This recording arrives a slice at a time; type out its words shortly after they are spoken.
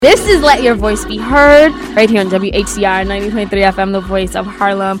is Let Your Voice Be Heard, right here on WHCR 90.3 FM, the voice of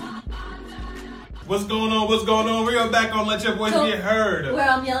Harlem. What's going on? What's going on? We are back on Let Your Voice Be Heard. Where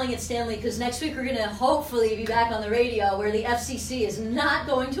I'm yelling at Stanley because next week we're going to hopefully be back on the radio where the FCC is not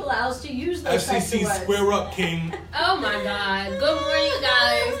going to allow us to use those types of words. FCC, square up, king. Oh my God. Good morning,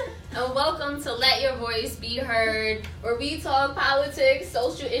 guys. And welcome to Let Your Voice Be Heard, where we talk politics,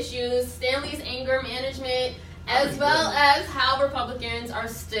 social issues, Stanley's anger management, as well as how Republicans are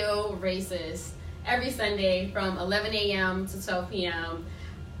still racist. Every Sunday from 11 a.m. to 12 p.m.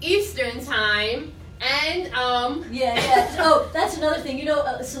 Eastern Time. And, Yeah. Oh, that's another thing. You know,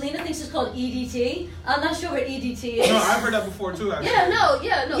 Selena thinks it's called EDT. I'm not sure what EDT is. No, I've heard that before, too, actually.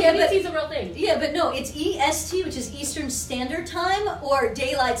 Yeah, EDT is a real thing. Yeah, but no, it's EST, which is Eastern Standard Time, or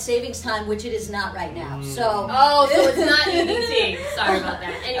Daylight Savings Time, which it is not right now. So it's not EDT. Sorry about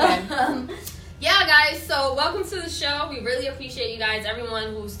that. Anyway. Yeah, guys, so welcome to the show. We really appreciate you guys,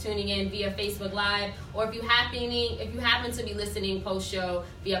 everyone who's tuning in via Facebook Live, or if you happen to be listening post-show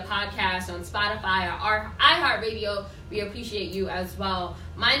via podcast on Spotify or iHeartRadio, we appreciate you as well.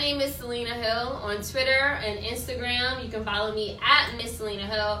 My name is Selena Hill on Twitter and Instagram. You can follow me at Miss Selena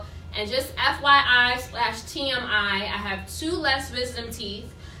Hill. And just FYI/TMI, I have 2 less wisdom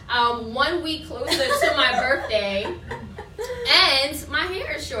teeth, 1 week closer to my birthday. And my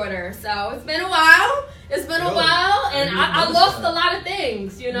hair is shorter, so it's been a while. And I lost a lot of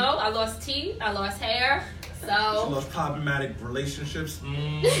things, you know. I lost teeth, I lost hair, so. She lost problematic relationships.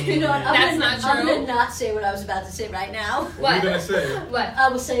 You know what? That's not true. I'm going to not say what I was about to say right now. What are you going to say? What? I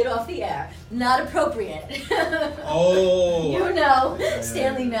will say it off the air. Not appropriate. Oh. You know. Yeah.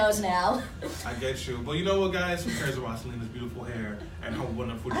 Stanley knows now. I get you. But you know what, guys? Who cares about Selena's beautiful hair and her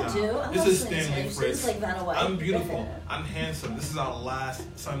wonderful job? I do. This is Stanley Fritz. Like Vanna White. I'm beautiful. I'm handsome. This is our last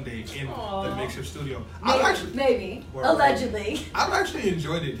Sunday in the makeshift studio. Maybe. Allegedly. I've actually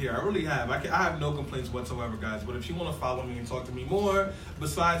enjoyed it here. I really have. I have no complaints whatsoever, guys. But if you want to follow me and talk to me more,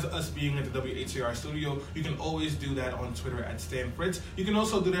 besides us being at the WHCR studio, you can always do that on Twitter at Stan Fritz. You can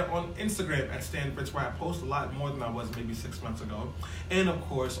also do that on Instagram at Stan Fritz, where I post a lot more than I was maybe 6 months ago. And of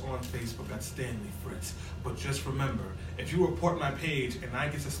course on Facebook at Stanley Fritz. But just remember, if you report my page and I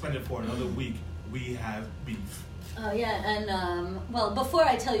get suspended for another week, we have beef. Oh, yeah, and, well, before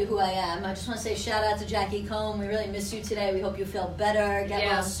I tell you who I am, I just want to say shout out to Jackie Combe. We really miss you today. We hope you feel better, get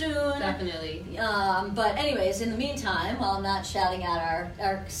well soon. Definitely. But anyways, in the meantime, while I'm not shouting at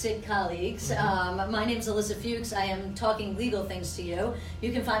our sick colleagues, my name is Ilyssa Fuchs. I am talking legal things to you.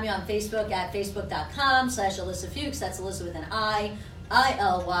 You can find me on Facebook at facebook.com/Ilyssa Fuchs. That's Ilyssa with an I.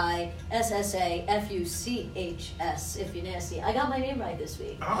 ILYSSAFUCHS, if you're nasty. I got my name right this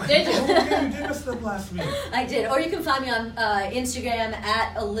week. Oh, did you? You did mess up last week. I did. Or you can find me on Instagram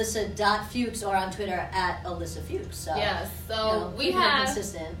at Ilyssa.Fuchs or on Twitter at Ilyssa Fuchs. So, we have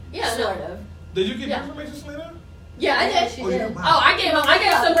consistent. Sort of. Did you get your information, Selena? Yeah, I did. She did. Wow. I gave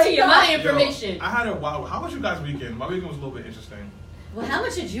some TMI information. I had a wow. How was you guys' weekend? My weekend was a little bit interesting. Well, how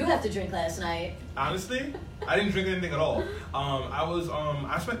much did you have to drink last night? Honestly, I didn't drink anything at all.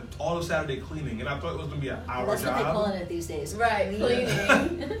 I spent all of Saturday cleaning, and I thought it was gonna be an hour That's job. That's what they're calling it these days. Right,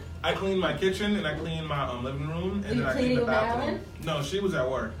 cleaning. I cleaned my kitchen and I cleaned my living room, and then I cleaned the bathroom. Marilyn? No, she was at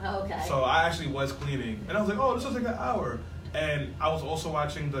work. Oh, okay. So I actually was cleaning, and I was like, oh, this will take an hour. And I was also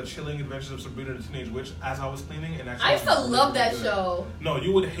watching The Chilling Adventures of Sabrina the Teenage Witch as I was cleaning, and actually I used to love that show. No,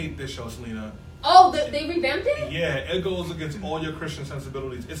 you would hate this show, Selena. Oh, they revamped it? Yeah, it goes against all your Christian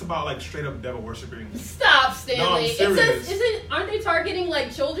sensibilities. It's about like straight up devil worshipping. Stop, Stanley. No, I'm serious. Aren't they targeting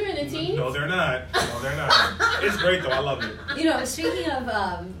like children and teens? No, they're not. It's great though. I love it. You know, speaking of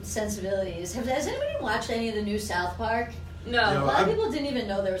sensibilities, has anybody watched any of the new South Park? No. A lot of people didn't even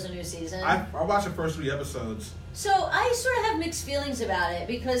know there was a new season. I watched the first 3 episodes. So I sort of have mixed feelings about it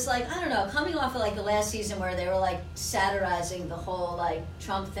because, like, I don't know, coming off of like the last season where they were like satirizing the whole like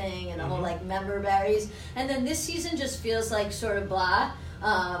Trump thing and the whole like member berries, and then this season just feels like sort of blah,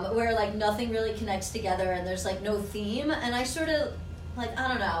 where like nothing really connects together and there's like no theme, and I sort of like, I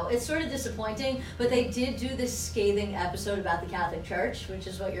don't know, it's sort of disappointing, but they did do this scathing episode about the Catholic Church, which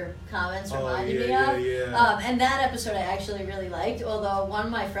is what your comments reminded me of. Yeah. And that episode I actually really liked, although one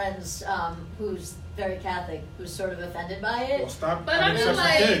of my friends who's very Catholic was sort of offended by it. Well, stop. But I mean,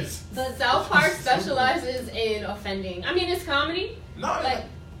 like, kids. the South Park specializes in offending. I mean, it's comedy. No, like,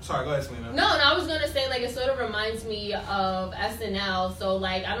 sorry, go ahead, Selena. No, I was gonna say, like, it sort of reminds me of SNL. So,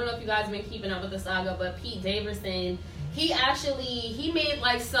 like, I don't know if you guys have been keeping up with the saga, but Pete Davidson, he made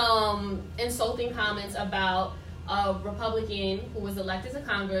like some insulting comments about a Republican who was elected to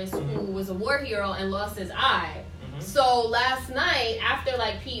Congress who was a war hero and lost his eye. So last night, after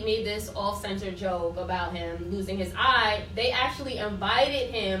like Pete made this off-center joke about him losing his eye, they actually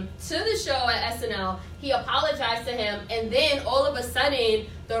invited him to the show at SNL. He apologized to him, and then all of a sudden,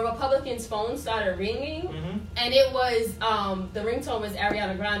 the Republicans' phone started ringing, and it was the ringtone was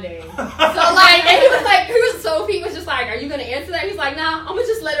Ariana Grande. So like, and Pete was just like, "Are you gonna answer that?" He's like, "Nah, I'm gonna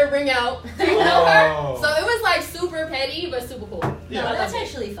just let her ring out." Do you know her? So it was like super petty, but super cool. Yeah, no, that's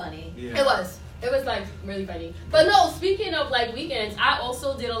actually funny. Yeah. It was like really funny. But no, speaking of like weekends, I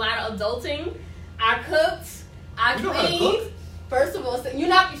also did a lot of adulting. I cooked. I cleaned. First of all, you're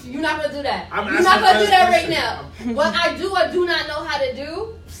not gonna do that. You're not gonna do that right now. What I do not know how to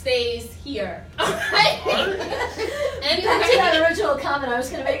do stays here. Back to that original comment I was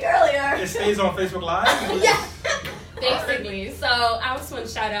gonna make earlier. It stays on Facebook Live. Yeah. Basically. So I just want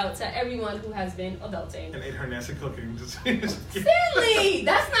to shout out to everyone who has been adulting. And ate her nasty cooking. Stanley!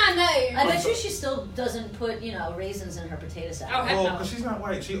 That's not nice. I bet you she still doesn't put, raisins in her potato salad. Oh, well, because she's not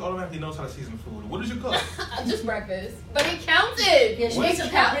white. She automatically knows how to season food. What did you cook? Just breakfast. But it counted. Yeah, she makes some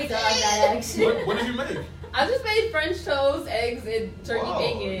paprika on that eggs. What did you make? I just made French toast, eggs, and turkey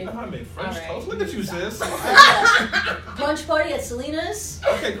bacon. I made French toast. Look at you, sis. Brunch party at Selena's.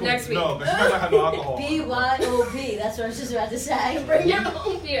 Okay, cool. Next week. No, but she's not gonna have no alcohol. BYOB. That's what I was just about to say. Bring your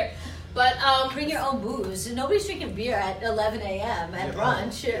own beer. But bring your own booze. Nobody's drinking beer at 11 a.m. at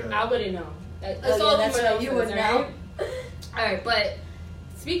brunch. Yeah. I wouldn't know. That's you wouldn't know. All right, but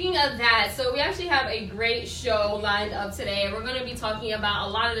speaking of that, so we actually have a great show lined up today. We're going to be talking about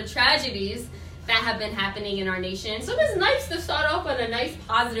a lot of the tragedies that have been happening in our nation. So it's nice to start off on a nice,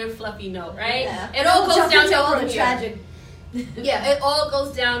 positive, fluffy note, right? Yeah. It all goes downhill from here. Tragic. Yeah, it all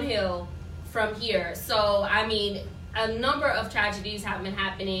goes downhill from here. So, I mean, a number of tragedies have been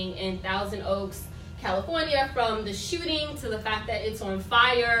happening in Thousand Oaks, California, from the shooting to the fact that it's on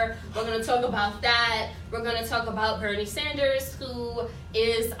fire. We're going to talk about that. We're going to talk about Bernie Sanders, who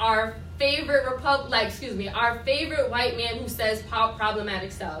is our favorite our favorite white man who says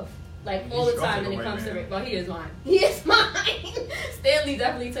problematic stuff. Like all the time when it comes to well, he is mine. He is mine. Stanley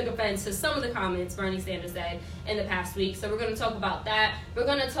definitely took offense to some of the comments Bernie Sanders said in the past week. So we're going to talk about that. We're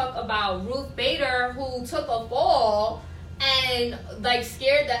going to talk about Ruth Bader, who took a fall and like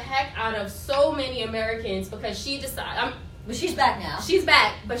scared the heck out of so many Americans because she decided. But she's back now. She's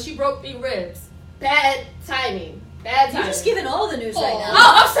back, but she broke 3 ribs. Bad timing. Bad timing. You're just giving all the news right now.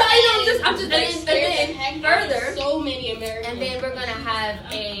 Oh, I'm sorry. I'm just and further. So many Americans. And then we're gonna have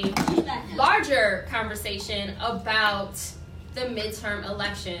a larger conversation about the midterm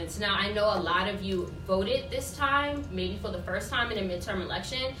elections. Now, I know a lot of you voted this time, maybe for the first time in a midterm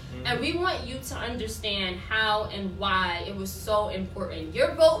election, and we want you to understand how and why it was so important.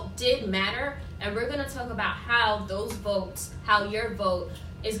 Your vote did matter, and we're gonna talk about how those votes, how your vote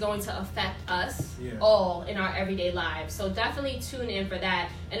is going to affect us all in our everyday lives. So definitely tune in for that.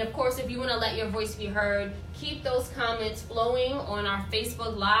 And of course, if you want to let your voice be heard, keep those comments flowing on our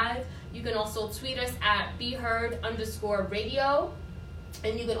Facebook Live. You can also tweet us at BeHeard_radio.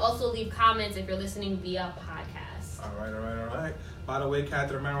 And you can also leave comments if you're listening via podcast. All right. By the way,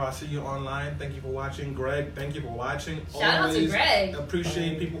 Catherine Mero, I see you online. Thank you for watching. Greg, thank you for watching. Shout out to Greg.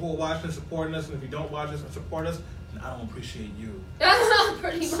 Appreciate people who are watching and supporting us. And if you don't watch us and support us, I don't appreciate you.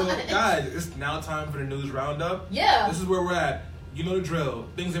 Pretty much. So, guys, it's now time for the news roundup. Yeah. This is where we're at. You know the drill.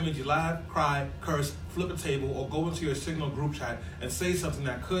 Things that make you laugh, cry, curse, flip a table, or go into your Signal group chat and say something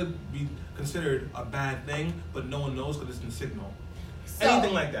that could be considered a bad thing, but no one knows because it's in Signal. So,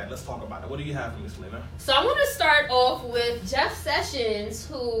 anything like that. Let's talk about it. What do you have for me, Selena? So I want to start off with Jeff Sessions,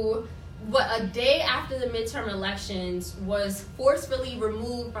 who a day after the midterm elections was forcefully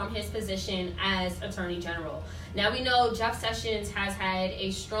removed from his position as Attorney General. Now we know Jeff Sessions has had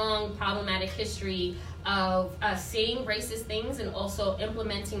a strong problematic history of saying racist things and also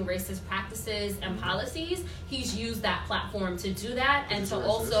implementing racist practices and policies. He's used that platform to do that and to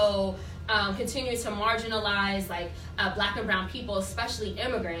also continue to marginalize black and brown people, especially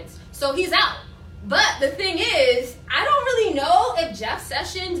immigrants. So he's out. But the thing is, I don't really know if Jeff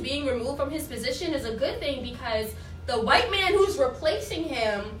Sessions being removed from his position is a good thing because the white man who's replacing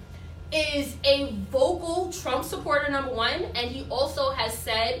him is a vocal Trump supporter, number one, and he also has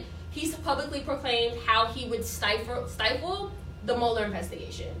said, he's publicly proclaimed how he would stifle the Mueller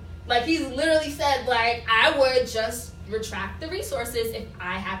investigation. Like, he's literally said, I would just retract the resources if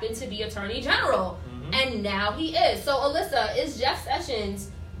I happen to be Attorney General. Mm-hmm. And now he is. So, Ilyssa, is Jeff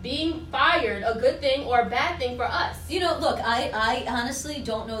Sessions being fired a good thing or a bad thing for us? Look, I honestly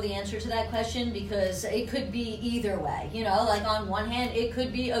don't know the answer to that question because it could be either way. On one hand, it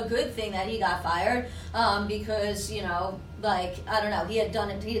could be a good thing that he got fired because, like, I don't know, he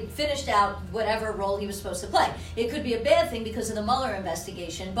had finished out whatever role he was supposed to play. It could be a bad thing because of the Mueller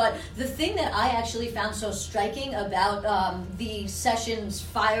investigation, but the thing that I actually found so striking about the Sessions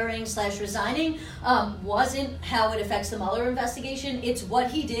firing / resigning wasn't how it affects the Mueller investigation. It's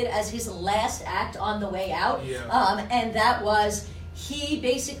what he did as his last act on the way out, and that was he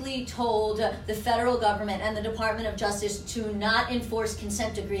basically told the federal government and the Department of Justice to not enforce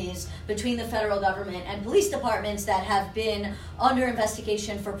consent decrees between the federal government and police departments that have been under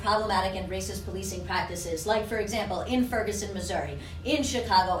investigation for problematic and racist policing practices. Like, for example, in Ferguson, Missouri, in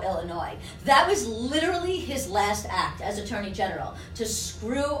Chicago, Illinois. That was literally his last act as Attorney General, to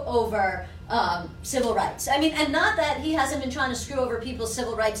screw over civil rights. I mean, and not that he hasn't been trying to screw over people's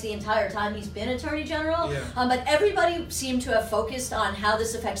civil rights the entire time he's been Attorney General, but everybody seemed to have focused on how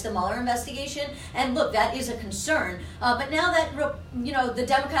this affects the Mueller investigation. And look, that is a concern. But now that the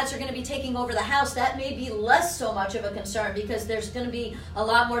Democrats are going to be taking over the House, that may be less so much of a concern because there's going to be a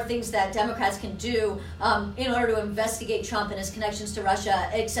lot more things that Democrats can do in order to investigate Trump and his connections to Russia,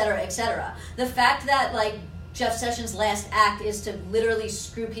 et cetera, et cetera. The fact that, like, Jeff Sessions' last act is to literally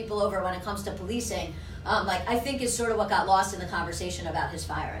screw people over when it comes to policing, I think is sort of what got lost in the conversation about his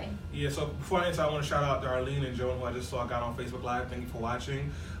firing. Yeah, so before I answer, I want to shout out to Arlene and Joan, who I just saw got on Facebook Live. Thank you for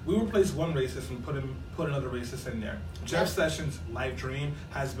watching. We replaced one racist and put another racist in there. Jeff Sessions' life dream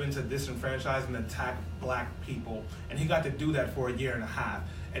has been to disenfranchise and attack black people, and he got to do that for a year and a half.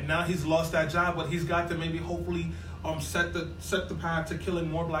 And now he's lost that job, but he's got to maybe hopefully set the path to killing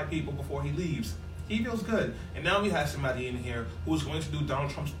more black people before he leaves. He feels good. And now we have somebody in here who is going to do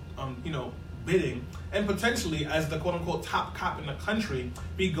Donald Trump's, bidding, and potentially, as the quote-unquote top cop in the country,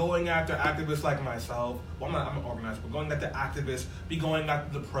 be going after activists like myself. Well, I'm an organizer, but going after activists, be going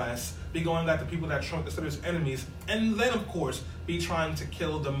after the press, be going after people that Trump considers enemies, and then, of course, be trying to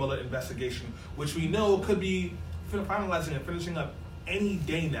kill the Mueller investigation, which we know could be finalizing and finishing up any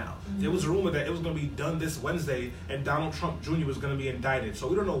day now. Mm-hmm. There was a rumor that it was going to be done this Wednesday and Donald Trump Jr. was going to be indicted. So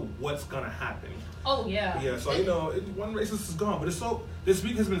we don't know what's going to happen. Oh, yeah. Yeah, so, one racist is gone. But this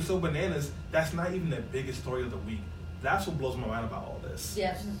week has been so bananas, that's not even the biggest story of the week. That's what blows my mind about all this.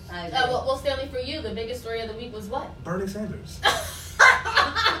 Yeah, I agree. Well, Stanley, for you, the biggest story of the week was what? Bernie Sanders.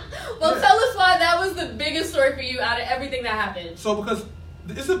 Well, tell us why that was the biggest story for you out of everything that happened. So, because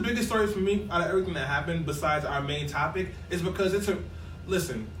it's the biggest story for me out of everything that happened besides our main topic is because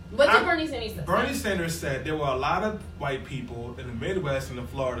listen. What did Bernie Sanders say? Bernie Sanders said there were a lot of white people in the Midwest and in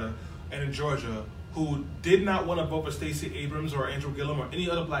Florida and in Georgia who did not want to vote for Stacey Abrams or Andrew Gillum or any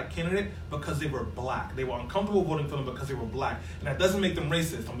other black candidate because they were black. They were uncomfortable voting for them because they were black. And that doesn't make them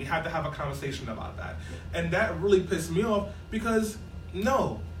racist, and we have to have a conversation about that. And that really pissed me off because,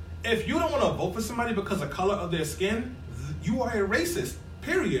 no, if you don't want to vote for somebody because of the color of their skin, you are a racist,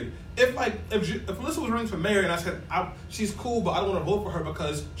 period. If Ilyssa was running for mayor and I said she's cool but I don't want to vote for her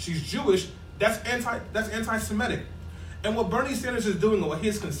because she's Jewish, that's anti-Semitic. And what Bernie Sanders is doing, and what he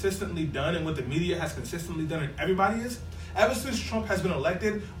has consistently done, and what the media has consistently done, and everybody is, ever since Trump has been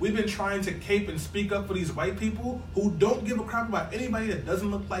elected, we've been trying to cape and speak up for these white people who don't give a crap about anybody that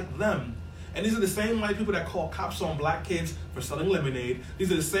doesn't look like them. And these are the same white people that call cops on black kids for selling lemonade.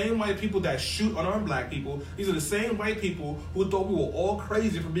 These are the same white people that shoot unarmed black people. These are the same white people who thought we were all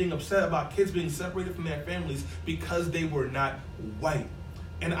crazy for being upset about kids being separated from their families because they were not white.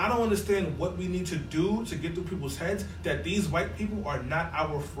 And I don't understand what we need to do to get through people's heads that these white people are not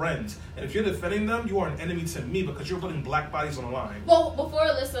our friends. And if you're defending them, you are an enemy to me because you're putting black bodies on the line. Well, before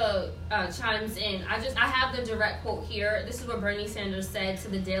Ilyssa chimes in, I have the direct quote here. This is what Bernie Sanders said to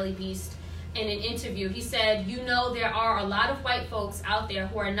the Daily Beast in an interview. He said, there are a lot of white folks out there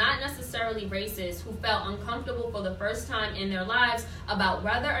who are not necessarily racist, who felt uncomfortable for the first time in their lives about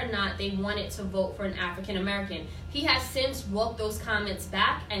whether or not they wanted to vote for an African American. He has since walked those comments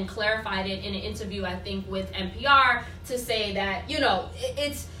back and clarified it in an interview, I think, with NPR to say that,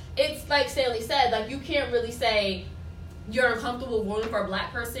 it's like Stanley said, like, you can't really say you're uncomfortable voting for a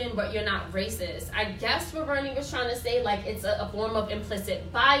black person, but you're not racist. I guess what Bernie was trying to say, like, it's a form of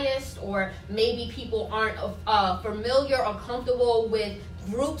implicit bias, or maybe people aren't familiar or comfortable with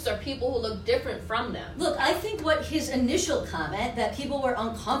groups or people who look different from them. Look, I think what his initial comment, that people were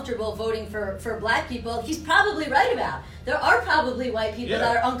uncomfortable voting for black people, he's probably right about. There are probably white people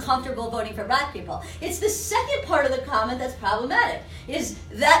that are uncomfortable voting for black people. It's the second part of the comment that's problematic, is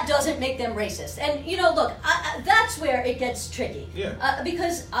that doesn't make them racist. And, look, that's where it gets tricky.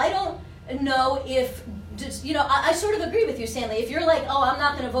 Because I don't know if... I sort of agree with you, Stanley. If you're like, I'm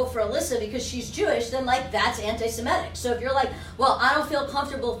not going to vote for Ilyssa because she's Jewish, then, like, that's anti-Semitic. So if you're like, well, I don't feel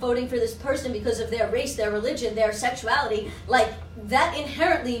comfortable voting for this person because of their race, their religion, their sexuality, like, that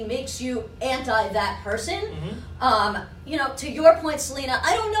inherently makes you anti that person. To your point, Selena,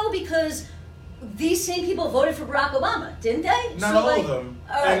 I don't know, because these same people voted for Barack Obama, didn't they? Not all of them.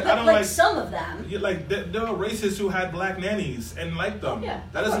 All right, but like some of them. Like there are racists who had black nannies and liked them. Oh, yeah,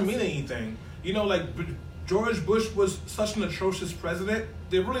 that doesn't mean anything. Like George Bush was such an atrocious president.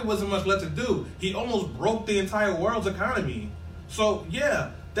 There really wasn't much left to do. He almost broke the entire world's economy. So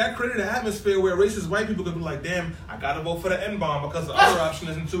yeah, that created an atmosphere where racist white people could be like, damn, I gotta vote for the N-bomb because the other option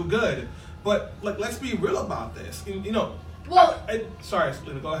isn't too good. But let's be real about this. Sorry,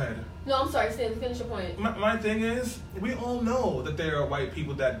 Selena, go ahead. No, I'm sorry, Stan, finish your point. My thing is, we all know that there are white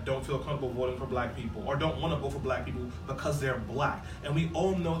people that don't feel comfortable voting for black people or don't want to vote for black people because they're black. And we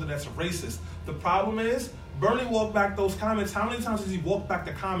all know that that's racist. The problem is, Bernie walked back those comments. How many times has he walked back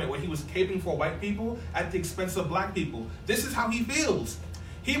the comment where he was caping for white people at the expense of black people? This is how he feels.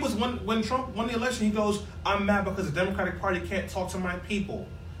 He was, when Trump won the election, he goes, I'm mad because the Democratic Party can't talk to my people.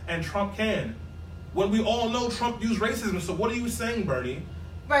 And Trump can. When we all know Trump used racism, so what are you saying, Bernie?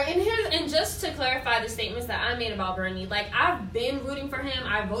 Right, and just to clarify the statements that I made about Bernie, I've been rooting for him.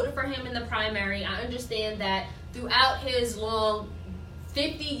 I voted for him in the primary. I understand that throughout his long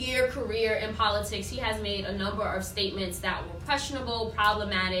 50-year career in politics, he has made a number of statements that were questionable,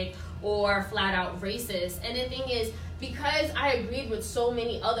 problematic, or flat out racist. And the thing is, because I agreed with so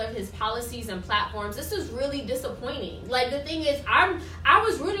many other of his policies and platforms, this is really disappointing. The thing is, I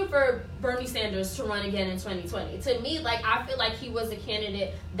was rooting for Bernie Sanders to run again in 2020. To me, I feel like he was a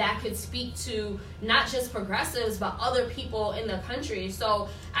candidate that could speak to not just progressives, but other people in the country. So,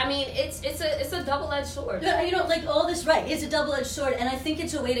 I mean, it's a double-edged sword. All this, right, it's a double-edged sword, and I think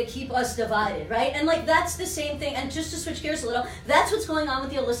it's a way to keep us divided, right? And, that's the same thing, and just to switch gears a little, that's what's going on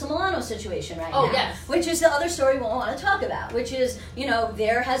with the Alyssa Milano situation right now. Oh, yes. Which is the other story we want to talk about, which is,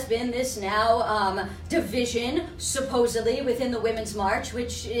 there has been this now division, supposedly, within the Women's March,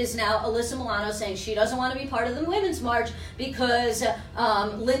 which is now Alyssa Milano saying she doesn't want to be part of the Women's March because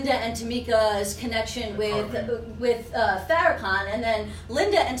Linda and Tamika's connection with Farrakhan, and then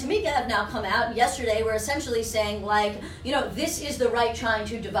Linda and Tamika have now come out yesterday, were essentially saying, this is the right trying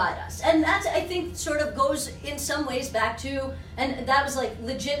to divide us. And that, I think, sort of goes in some ways back to, and that was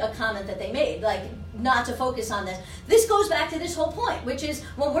legit a comment that they made, not to focus on this. This goes back to this whole point, which is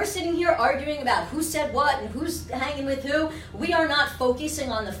when we're sitting here arguing about who said what and who's hanging with who, we are not focusing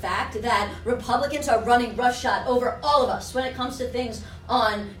on the fact that Republicans are running roughshod over all of us when it comes to things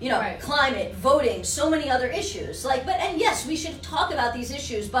on, right. Climate, voting, so many other issues. And yes, we should talk about these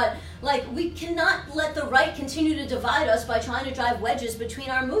issues, but we cannot let the right continue to divide us by trying to drive wedges between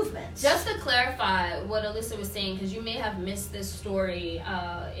our movements. Just to clarify what Ilyssa was saying, because you may have missed this story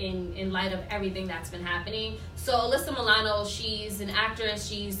in light of everything that's been happening. So Alyssa Milano, she's an actress.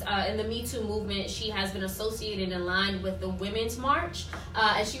 She's in the Me Too movement. She has been associated in line with the Women's March,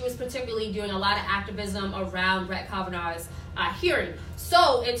 and she was particularly doing a lot of activism around Brett Kavanaugh's hearing.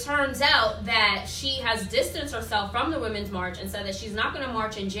 So it turns out that she has distanced herself from the Women's March and said that she's not going to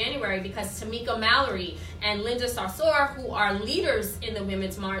march in January because Tamika Mallory and Linda Sarsour, who are leaders in the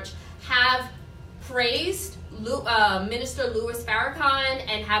Women's March, have praised Minister Louis Farrakhan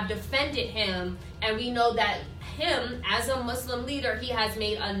and have defended him. And we know that him, as a Muslim leader, he has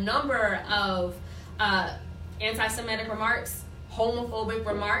made a number of anti-Semitic remarks, homophobic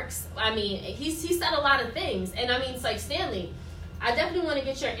remarks. I mean, he said a lot of things. And I mean, it's Stanley, I definitely want to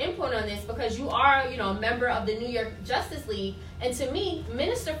get your input on this because you are, a member of the New York Justice League. And to me,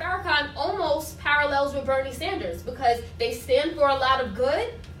 Minister Farrakhan almost parallels with Bernie Sanders because they stand for a lot of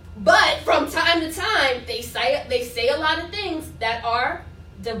good, but from time to time, they say a lot of things that are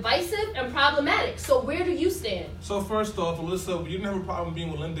divisive and problematic. So where do you stand? So first off, Alyssa, you didn't have a problem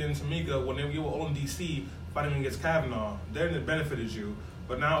being with Linda and Tamika when you were all in D.C. fighting against Kavanaugh. Then it benefited you.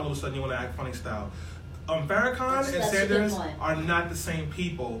 But now all of a sudden you want to act funny style. Farrakhan and Sanders are not the same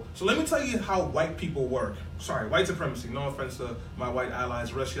people. So let me tell you how white people work. Sorry, white supremacy. No offense to my white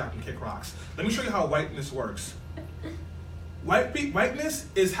allies. Rest y'all can kick rocks. Let me show you how whiteness works. Whiteness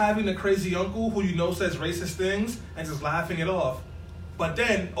is having a crazy uncle who says racist things and just laughing it off. But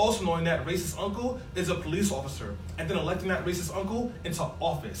then also knowing that racist uncle is a police officer and then electing that racist uncle into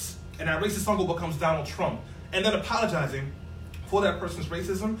office. And that racist uncle becomes Donald Trump. And then apologizing for that person's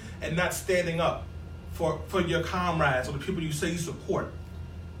racism and not standing up for your comrades or the people you say you support.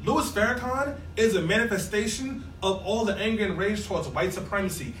 Louis Farrakhan is a manifestation of all the anger and rage towards white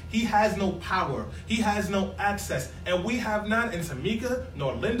supremacy. He has no power. He has no access. And we have not, and Tamika,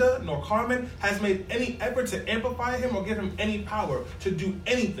 nor Linda, nor Carmen, has made any effort to amplify him or give him any power to do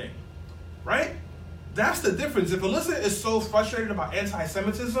anything. Right? That's the difference. If Ilyssa is so frustrated about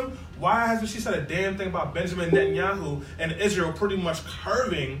anti-Semitism, why hasn't she said a damn thing about Benjamin Netanyahu and Israel pretty much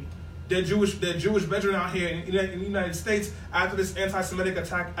curving their Jewish brethren out here in the United States after this anti-Semitic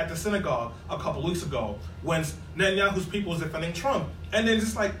attack at the synagogue a couple weeks ago when Netanyahu's people was defending Trump? And then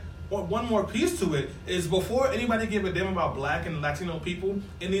just like, one more piece to it is before anybody gave a damn about black and Latino people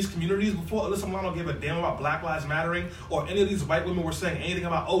in these communities, before Ilyssa Milano gave a damn about Black Lives Mattering, or any of these white women were saying anything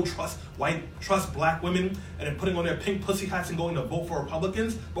about, trust black women, and then putting on their pink pussy hats and going to vote for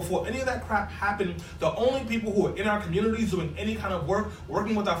Republicans, before any of that crap happened, the only people who were in our communities doing any kind of work,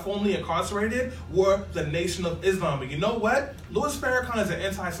 working with our formerly incarcerated, were the Nation of Islam. And you know what? Louis Farrakhan is an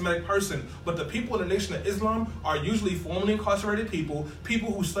anti-Semitic person, but the people in the Nation of Islam are usually formerly incarcerated people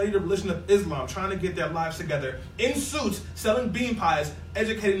who study the religion of Islam, trying to get their lives together, in suits, selling bean pies,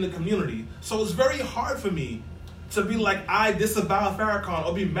 educating the community. So it's very hard for me to be like, I disavow Farrakhan,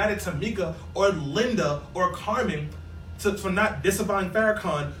 or be mad at Tamika or Linda or Carmen for not disavowing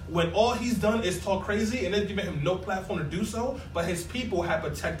Farrakhan when all he's done is talk crazy and they've given him no platform to do so, but his people have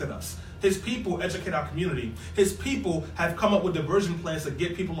protected us. His people educate our community. His people have come up with diversion plans to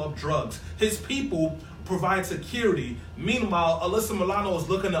get people off drugs. His people provide security. Meanwhile, Ilyssa Milano is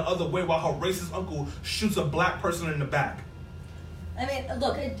looking the other way while her racist uncle shoots a black person in the back. I mean,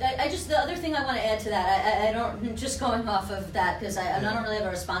 look, I just, the other thing I want to add to that, I don't, just going off of that, because I don't really have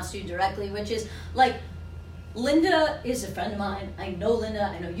a response to you directly, which is, like, Linda is a friend of mine. I know Linda.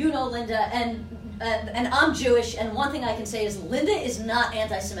 I know you know Linda. And I'm Jewish, and one thing I can say is Linda is not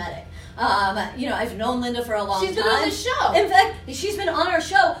anti-Semitic. I've known Linda for a long time. She's been on the show. In fact, she's been on our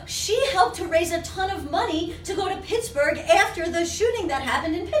show. She helped to raise a ton of money to go to Pittsburgh after the shooting that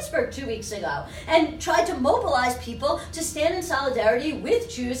happened in Pittsburgh 2 weeks ago, and tried to mobilize people to stand in solidarity with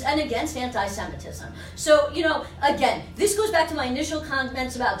Jews and against anti-Semitism. So, again, this goes back to my initial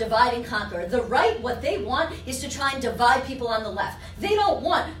comments about divide and conquer. The right, what they want is to try and divide people on the left. They don't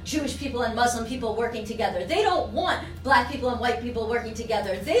want Jewish people and Muslim people working together. They don't want black people and white people working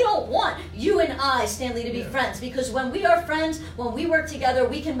together. They don't want you and I, Stanley, to be friends, because when we are friends, when we work together,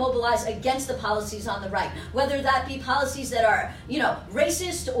 we can mobilize against the policies on the right, whether that be policies that are,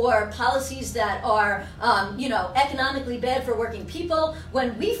 racist, or policies that are, economically bad for working people.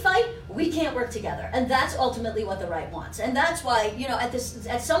 When we fight, we can't work together, and that's ultimately what the right wants. And that's why,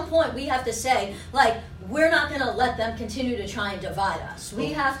 at some point, we have to say, like, we're not going to let them continue to try and divide us. We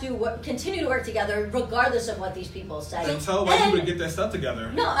have to continue to work together regardless of what these people say. And tell white people to get their stuff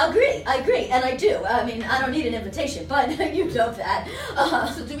together. No, I agree, and I do. I mean, I don't need an invitation, but you know that.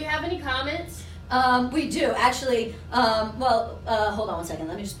 So do we have any comments? We do, actually. Hold on one second.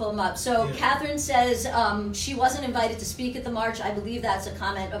 Let me just pull them up. So Catherine says she wasn't invited to speak at the march. I believe that's a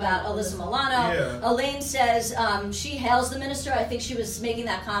comment about Ilyssa Milano. Yeah. Elaine says she hails the minister. I think she was making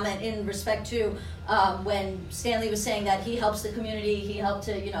that comment in respect to when Stanley was saying that he helps the community. He helped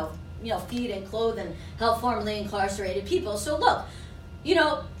to, feed and clothe and help formerly incarcerated people. So look,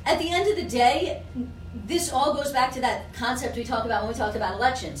 at the end of the day, this all goes back to that concept we talk about when we talk about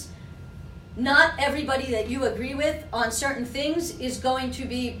elections. Not everybody that you agree with on certain things is going to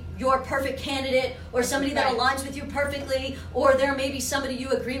be your perfect candidate, or somebody that aligns with you perfectly, or there may be somebody you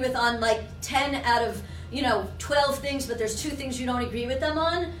agree with on like 10 out of 12 things, but there's 2 things you don't agree with them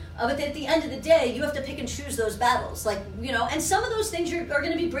on. But at the end of the day, you have to pick and choose those battles. Like, and some of those things are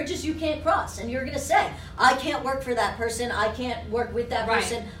going to be bridges you can't cross. And you're going to say, I can't work for that person. I can't work with that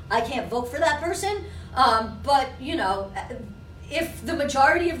person. I can't vote for that person. But, if the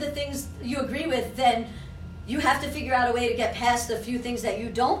majority of the things you agree with, then you have to figure out a way to get past the few things that you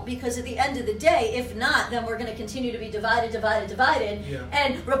don't, because at the end of the day, if not, then we're going to continue to be divided. Yeah.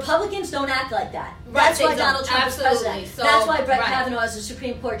 And Republicans don't act like that. Right, That's why Donald Trump is president. So, that's why Brett Kavanaugh is a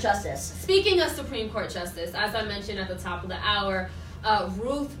Supreme Court justice. Speaking of Supreme Court justice, as I mentioned at the top of the hour,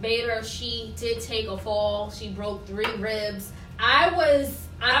 Ruth Bader, she did take a fall. She broke 3 ribs. I was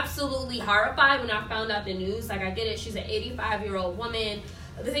absolutely horrified when I found out the news. Like, I get it. She's an 85-year-old woman.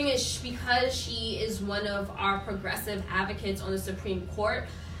 The thing is, because she is one of our progressive advocates on the Supreme Court,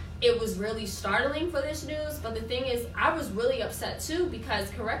 it was really startling for this news. But the thing is, I was really upset too, because,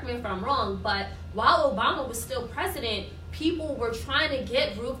 correct me if I'm wrong, but while Obama was still president, people were trying to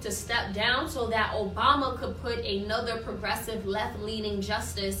get Ruth to step down so that Obama could put another progressive left-leaning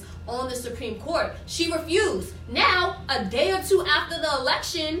justice on the Supreme Court. She refused. Now, a day or 2 after the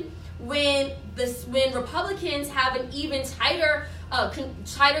election, when Republicans have an even tighter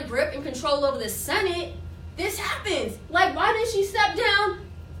grip and control over the Senate, this happens. Like, why didn't she step down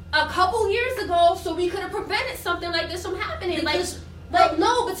a couple years ago so we could have prevented something like this from happening?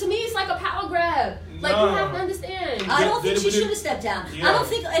 No, but to me it's like a power grab. Like, you have to understand. I don't think she should have stepped down. Yeah. I don't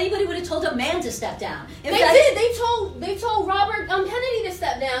think anybody would have told a man to step down. They did. They told Robert Kennedy to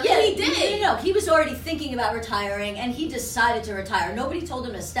step down. Yeah, he did. No, he was already thinking about retiring, and he decided to retire. Nobody told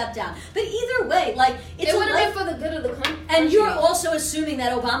him to step down. But either way, like it would have been for the good of the country. And you're also assuming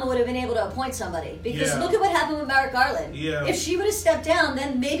that Obama would have been able to appoint somebody, because look at what happened with Merrick Garland. Yeah. If she would have stepped down,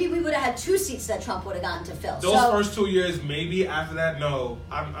 then maybe we would have had 2 seats that Trump would have gotten to fill. Those first 2 years, maybe. After that, no.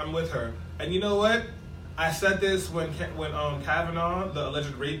 I'm with her. And you know what? I said this when Kavanaugh, the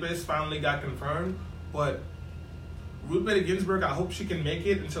alleged rapist, finally got confirmed. But Ruth Bader Ginsburg, I hope she can make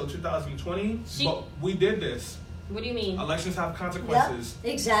it until 2020. But we did this. What do you mean? Elections have consequences.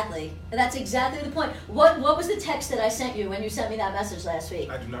 Yep, exactly. That's exactly the point. What was the text that I sent you when you sent me that message last week?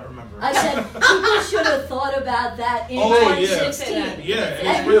 I do not remember. I said, people should have thought about that in 2016. Yeah.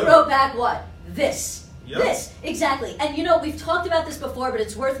 And you wrote back what? This. Yep. This, exactly. And we've talked about this before, but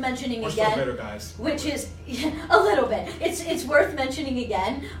it's worth mentioning again. We're still bitter, guys. Which is, a little bit. It's worth mentioning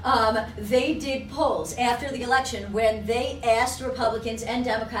again. They did polls after the election when they asked Republicans and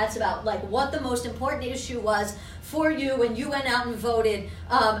Democrats about what the most important issue was for you when you went out and voted.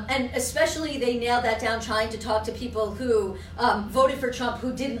 And especially they nailed that down trying to talk to people who voted for Trump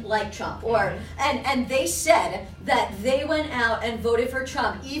who didn't like Trump. And they said that they went out and voted for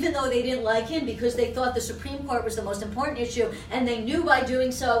Trump even though they didn't like him because they thought the Supreme Court was the most important issue, and they knew by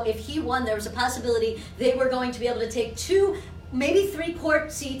doing so, if he won, there was a possibility they were going to be able to take 2, maybe 3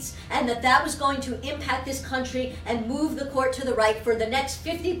 court seats, and that was going to impact this country and move the court to the right for the next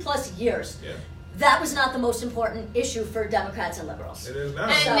 50 plus years. Yeah. That was not the most important issue for Democrats and liberals. It is now.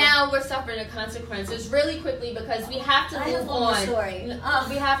 And now we're suffering the consequences really quickly because we have to move on.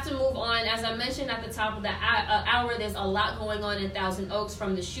 We have to move on. As I mentioned at the top of the hour, there's a lot going on in Thousand Oaks,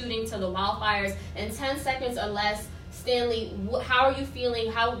 from the shooting to the wildfires. In 10 seconds or less, Stanley, how are you feeling?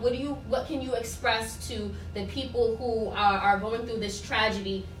 What can you express to the people who are going through this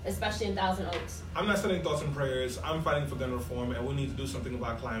tragedy, especially in Thousand Oaks? I'm not sending thoughts and prayers. I'm fighting for gun reform, and we need to do something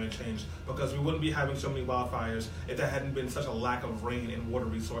about climate change because we wouldn't be having so many wildfires if there hadn't been such a lack of rain and water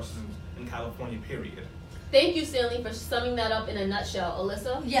resources in California, period. Thank you, Stanley, for summing that up in a nutshell.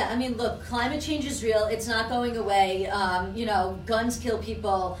 Alyssa? Yeah, I mean, look, climate change is real. It's not going away. Guns kill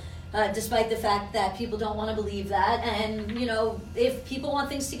people. Despite the fact that people don't want to believe that. And, if people want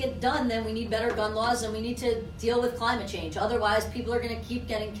things to get done, then we need better gun laws and we need to deal with climate change. Otherwise, people are going to keep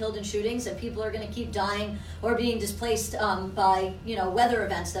getting killed in shootings and people are going to keep dying or being displaced by, weather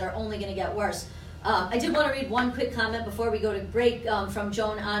events that are only going to get worse. I did want to read one quick comment before we go to break from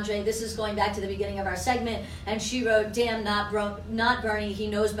Joan Andre. This is going back to the beginning of our segment, and she wrote, "Damn, not Bernie. He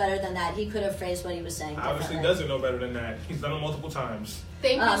knows better than that. He could have phrased what he was saying." Obviously doesn't know better than that. He's done it multiple times.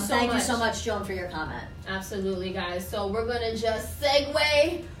 Thank you so much, Joan, for your comment. Absolutely, guys. So we're going to just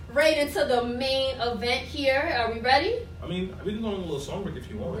segue right into the main event here. Are we ready? I mean, we can go on a little song break if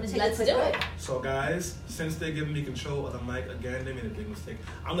you want. Let's do it. So, guys, since they're giving me control of the mic again, they made a big mistake.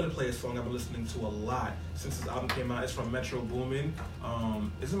 I'm going to play a song I've been listening to a lot since this album came out. It's from Metro Boomin.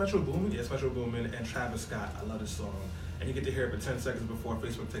 Is it Metro Boomin? Yes, Metro Boomin and Travis Scott. I love this song. And you get to hear it for 10 seconds before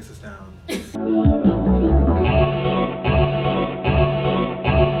Facebook takes us down.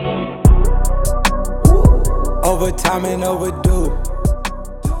 Overtime and overdue.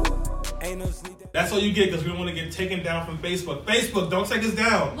 That's all you get because we don't want to get taken down from Facebook. Facebook, don't take us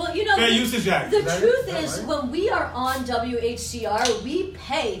down. Well, Fair Usage Act. The truth is, when we are on WHCR, we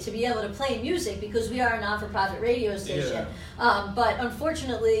pay to be able to play music because we are a not-for-profit radio station. Yeah. But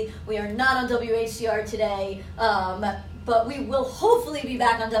unfortunately, we are not on WHCR today. But we will hopefully be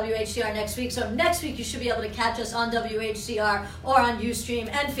back on WHCR next week. So next week you should be able to catch us on WHCR or on Ustream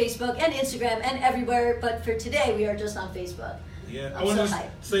and Facebook and Instagram and everywhere. But for today, we are just on Facebook. Yeah, I want to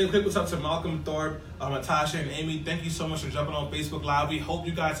say a quick what's up to Malcolm Thorpe, Natasha, and Amy. Thank you so much for jumping on Facebook Live. We hope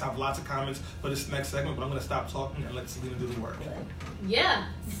you guys have lots of comments for this next segment, but I'm going to stop talking and let Selena do the work. Yeah,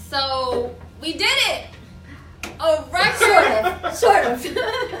 so we did it! A record! Sort of.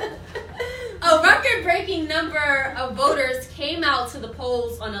 A record-breaking number of voters came out to the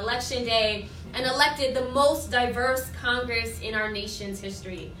polls on Election Day and elected the most diverse Congress in our nation's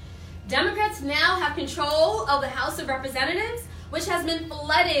history. Democrats now have control of the House of Representatives, which has been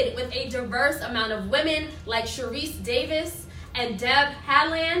flooded with a diverse amount of women like Sharice Davis and Deb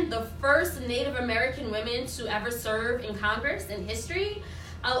Haaland, the first Native American women to ever serve in Congress in history.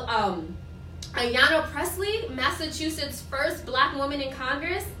 Ayanna Pressley, Massachusetts' first black woman in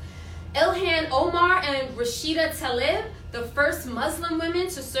Congress. Ilhan Omar and Rashida Tlaib, the first Muslim women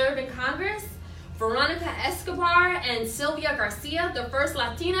to serve in Congress. Veronica Escobar and Sylvia Garcia, the first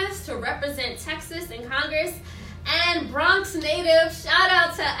Latinas to represent Texas in Congress. And Bronx native, shout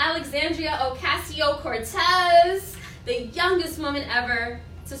out to Alexandria Ocasio-Cortez, the youngest woman ever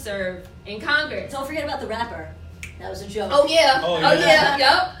to serve in Congress. Don't forget about the rapper. That was a joke. Oh yeah.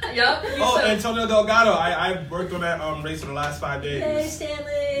 Yup. Oh, Antonio Delgado. I worked on that race for the last 5 days. Hey,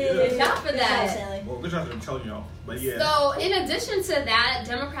 Stanley. Yeah. Good job for Good that. job, Stanley. Well, good job for telling y'all. But yeah. So, in addition to that,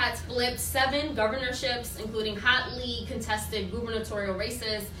 Democrats flipped 7 governorships, including hotly contested gubernatorial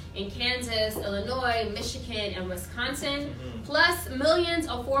races in Kansas, Illinois, Michigan, and Wisconsin. Plus, millions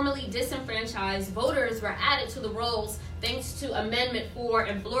of formerly disenfranchised voters were added to the rolls thanks to Amendment 4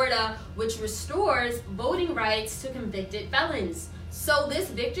 in Florida, which restores voting rights to convicted felons. So, this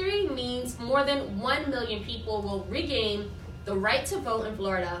victory means more than 1 million people will regain the right to vote in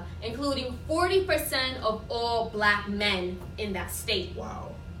Florida, including 40% of all black men in that state.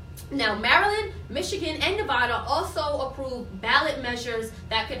 Wow. Now, Maryland, Michigan, and Nevada also approved ballot measures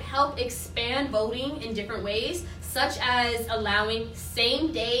that could help expand voting in different ways, such as allowing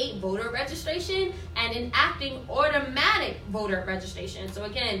same-day voter registration and enacting automatic voter registration. So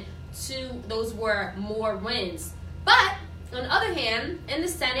again, those were more wins. But on the other hand, in the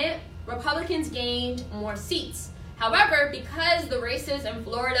Senate, Republicans gained more seats. However, because the races in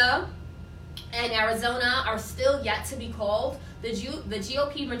Florida and Arizona are still yet to be called, the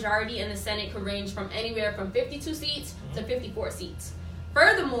GOP majority in the Senate could range from anywhere from 52 seats to 54 seats.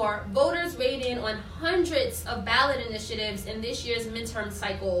 Furthermore, voters weighed in on hundreds of ballot initiatives in this year's midterm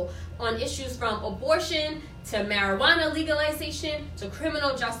cycle on issues from abortion to marijuana legalization to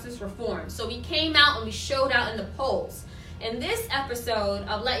criminal justice reform. So we came out and we showed out in the polls. In this episode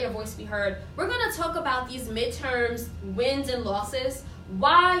of Let Your Voice Be Heard, we're going to talk about these midterms, wins and losses,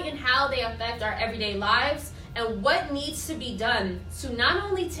 why and how they affect our everyday lives, and what needs to be done to not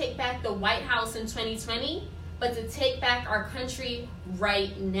only take back the White House in 2020, but to take back our country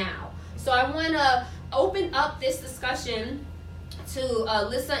right now. So I want to open up this discussion to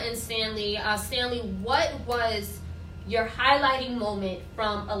Ilyssa and Stanley. Stanley, what was your highlighting moment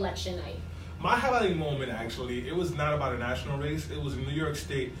from election night? My highlighting moment, actually, it was not about a national race. It was in New York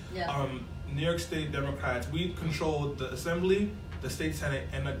State. Yeah. New York State Democrats, we controlled the Assembly, the State Senate,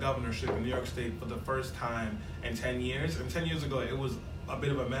 and the governorship in New York State for the first time in 10 years. And 10 years ago, it was a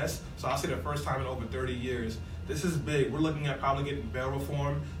bit of a mess. So I'll say the first time in over 30 years. This is big. We're looking at probably getting bail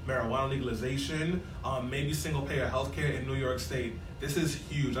reform, marijuana legalization, maybe single-payer health care in New York State. This is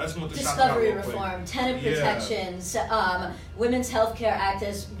huge. I just want to shout that out Discovery real quick. reform, tenant protections, Women's Health Care Act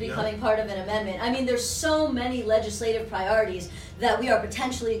is becoming part of an amendment. I mean, there's so many legislative priorities that we are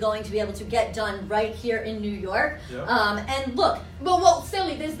potentially going to be able to get done right here in New York. And look, Well,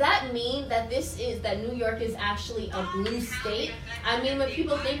 Stanley, does that mean that New York is actually a blue state? I mean, when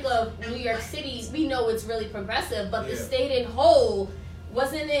people think of New York City, we know it's really progressive, but the state in whole,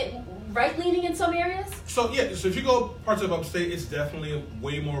 wasn't it right-leaning in some areas? So if you go parts of upstate, it's definitely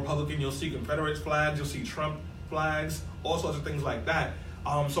way more Republican. You'll see Confederate flags, you'll see Trump flags, all sorts of things like that.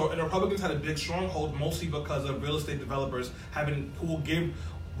 And the Republicans had a big stronghold mostly because of real estate developers who will give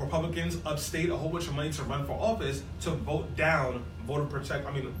Republicans upstate a whole bunch of money to run for office to vote down rent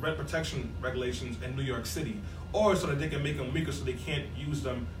protection regulations in New York City, or so that they can make them weaker so they can't use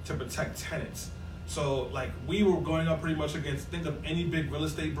them to protect tenants. So, we were going up pretty much against, think of any big real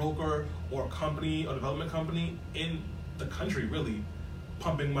estate broker or company or development company in the country, really,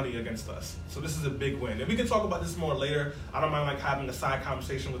 pumping money against us. So this is a big win. And we can talk about this more later. I don't mind, having a side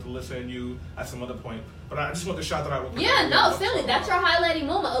conversation with Ilyssa and you at some other point. But I just want to shout that out real quick. Yeah, no, Stanley, that's your highlighting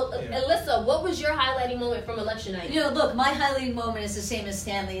moment. Ilyssa, what was your highlighting moment from election night? Look, my highlighting moment is the same as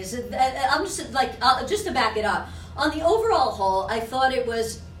Stanley's. I'm just, just to back it up. On the overall whole, I thought it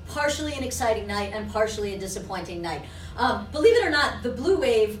was partially an exciting night and partially a disappointing night. Believe it or not, the blue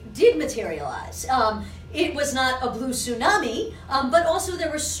wave did materialize. It was not a blue tsunami, but also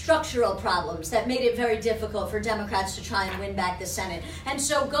there were structural problems that made it very difficult for Democrats to try and win back the Senate. And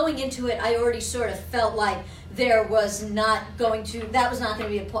so going into it, I already sort of felt like that was not going to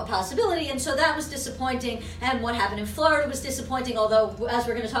be a possibility, and so that was disappointing. And what happened in Florida was disappointing, although, as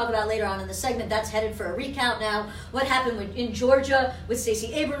we're going to talk about later on in the segment, that's headed for a recount now. What happened in Georgia with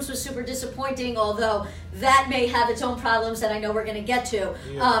Stacey Abrams was super disappointing, although that may have its own problems that I know we're going to get to.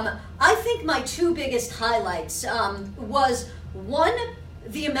 I think my two biggest highlights was, one,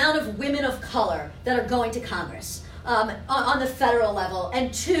 the amount of women of color that are going to Congress. On the federal level,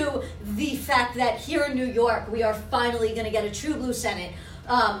 and two, the fact that here in New York we are finally going to get a true blue Senate.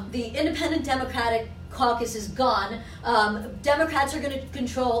 The independent Democratic caucus is gone. Democrats are going to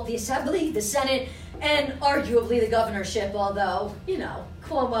control the Assembly, the Senate, and arguably the governorship, although,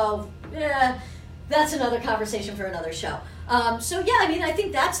 Cuomo, that's another conversation for another show. So yeah, I mean, I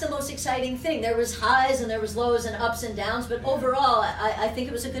think that's the most exciting thing. There was highs and there was lows and ups and downs, but overall, I think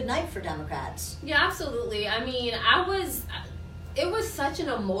it was a good night for Democrats. Yeah, absolutely. I mean, it was such an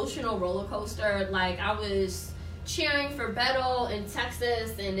emotional roller coaster. Like, I was cheering for Beto in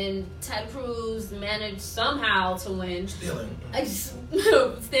Texas, and then Ted Cruz managed somehow to win. Stealing.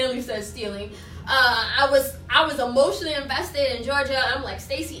 Stanley says stealing. I was emotionally invested in Georgia. I'm like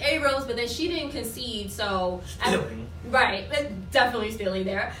Stacey Abrams, but then she didn't concede, so Stealing. Right, definitely stealing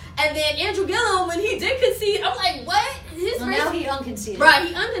there. And then Andrew Gillum, when he did concede, I'm like, what? Now he unconceded. Right,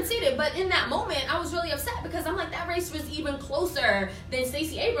 he unconceded. But in that moment, I was really upset because I'm like, that race was even closer than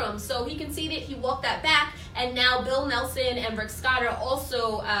Stacey Abrams. So he conceded, he walked that back, and now Bill Nelson and Rick Scott are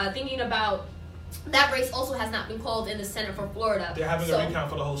also thinking about that race also has not been called in the Senate for Florida. They're having a recount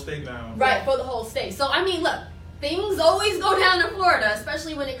for the whole state now. Right, for the whole state. So, I mean, look, things always go down in Florida,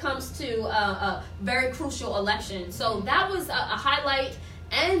 especially when it comes to a very crucial election. So that was a highlight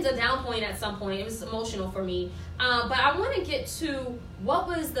and a down point at some point. It was emotional for me. But I want to get to what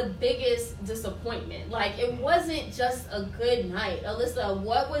was the biggest disappointment. Like, it wasn't just a good night. Ilyssa,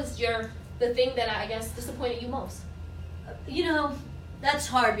 what was the thing that I guess disappointed you most? You know, that's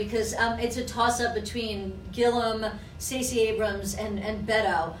hard because it's a toss-up between Gillum, Stacey Abrams, and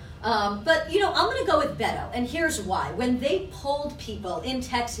Beto. But, you know, I'm going to go with Beto, and here's why. When they polled people in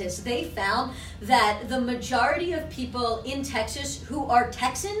Texas, they found that the majority of people in Texas who are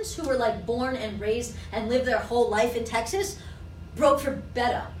Texans, who were, like, born and raised and lived their whole life in Texas, broke for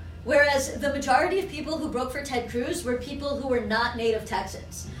Beto. Whereas the majority of people who broke for Ted Cruz were people who were not native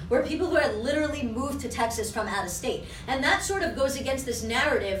Texans, were people who had literally moved to Texas from out of state. And that sort of goes against this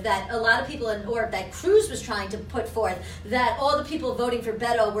narrative that a lot of people, or that Cruz was trying to put forth, that all the people voting for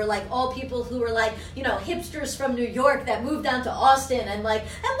Beto were like all people who were like, you know, hipsters from New York that moved down to Austin. And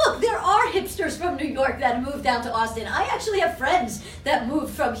look, there are hipsters from New York that moved down to Austin. I actually have friends that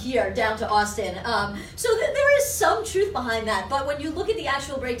moved from here down to Austin. So there is some truth behind that. But when you look at the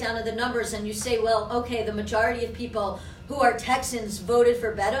actual breakdown of the numbers and you say, well, okay, the majority of people who are Texans voted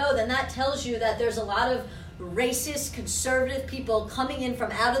for Beto, then that tells you that there's a lot of racist, conservative people coming in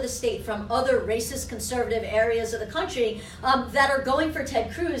from out of the state, from other racist, conservative areas of the country that are going for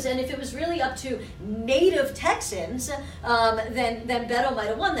Ted Cruz. And if it was really up to native Texans, then Beto might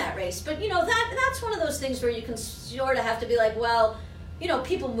have won that race. But, you know, that's one of those things where you can sort of have to be like, well, you know,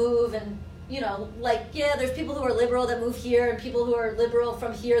 people move and, you know, like, yeah, there's people who are liberal that move here and people who are liberal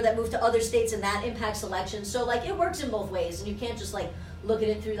from here that move to other states, and that impacts elections. So, like, it works in both ways, and you can't just, like, look at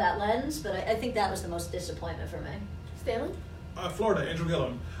it through that lens. But I think that was the most disappointment for me. Stanley? Florida, Andrew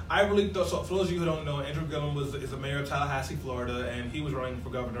Gillum. I really thought, so for those of you who don't know, Andrew Gillum is the mayor of Tallahassee, Florida, and he was running for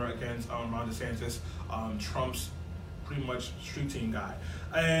governor against Ron DeSantis, Trump's pretty much street team guy.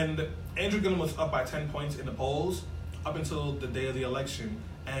 And Andrew Gillum was up by 10 points in the polls up until the day of the election.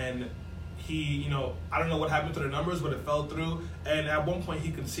 And he, you know, I don't know what happened to the numbers, but it fell through. And at one point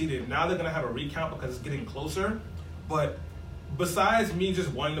he conceded. Now they're going to have a recount because it's getting closer. But besides me just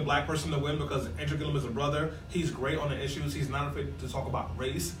wanting the black person to win because Andrew Gillum is a brother, he's great on the issues. He's not afraid to talk about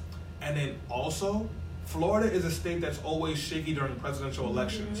race. And then also, Florida is a state that's always shaky during presidential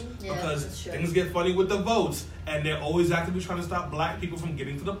elections because things get funny with the votes. And they're always actively trying to stop black people from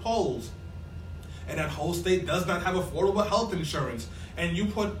getting to the polls. And that whole state does not have affordable health insurance. And you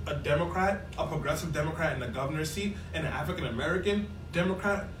put a Democrat, a progressive Democrat in the governor's seat, and an African-American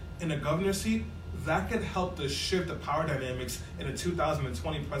Democrat in the governor's seat, that could help to shift the power dynamics in the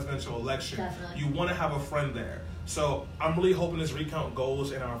 2020 presidential election. Definitely. You want to have a friend there. So I'm really hoping this recount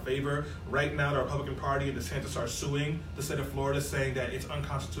goes in our favor. Right now, the Republican Party and DeSantis are suing the state of Florida, saying that it's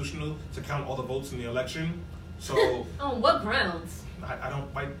unconstitutional to count all the votes in the election. So on what grounds? I don't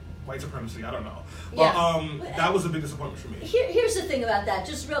white supremacy, I don't know. Yeah. But that was a big disappointment for me. Here's the thing about that,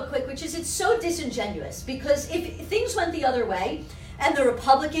 just real quick, which is it's so disingenuous, because if things went the other way and the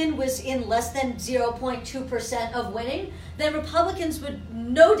Republican was in less than 0.2% of winning, then Republicans would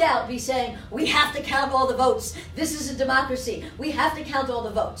no doubt be saying, we have to count all the votes. This is a democracy. We have to count all the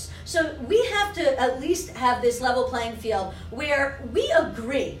votes. So we have to at least have this level playing field where we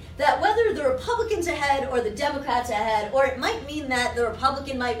agree that whether the Republican's ahead or the Democrats ahead, or it might mean that the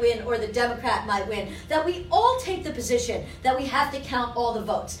Republican might win or the Democrat might win, that we all take the position that we have to count all the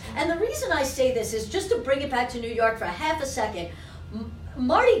votes. And the reason I say this is just to bring it back to New York for half a second.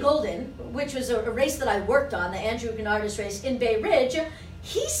 Marty Golden, which was a race that I worked on, the Andrew Gennardis race in Bay Ridge,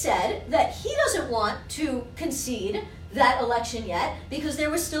 he said that he doesn't want to concede that election yet because there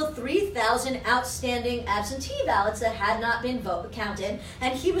was still 3,000 outstanding absentee ballots that had not been counted,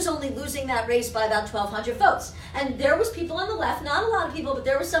 and he was only losing that race by about 1,200 votes. And there was people on the left, not a lot of people, but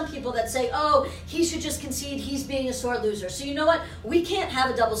there were some people that say, oh, he should just concede, he's being a sore loser. So you know what? We can't have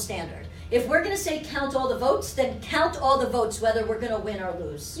a double standard. If we're going to say count all the votes, then count all the votes, whether we're going to win or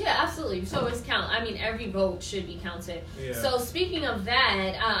lose. Yeah, absolutely. So it's count. I mean, every vote should be counted. Yeah. So speaking of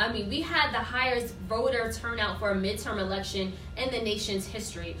that, we had the highest voter turnout for a midterm election in the nation's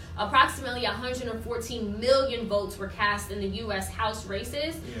history. Approximately 114 million votes were cast in the U.S. House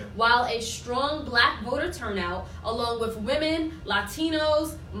races, while a strong black voter turnout, along with women,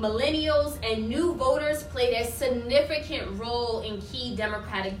 Latinos, millennials, and new voters, played a significant role in key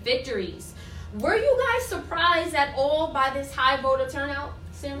Democratic victories. Were you guys surprised at all by this high voter turnout,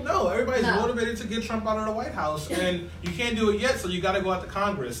 Stanley? No, everybody's motivated to get Trump out of the White House, and you can't do it yet, so you got to go out to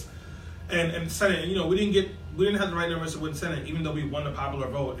Congress and Senate. You know, we didn't have the right numbers to win Senate, even though we won the popular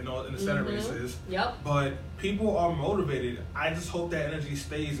vote in the Senate races. Yep. But people are motivated. I just hope that energy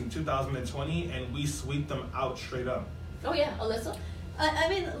stays in 2020 and we sweep them out straight up. Oh yeah, Ilyssa? I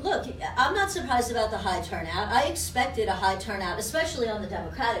mean, look, I'm not surprised about the high turnout. I expected a high turnout, especially on the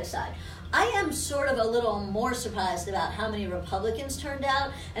Democratic side. I am sort of a little more surprised about how many Republicans turned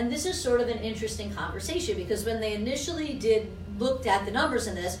out, and this is sort of an interesting conversation because when they initially looked at the numbers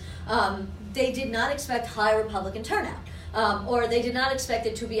in this, they did not expect high Republican turnout. Or they did not expect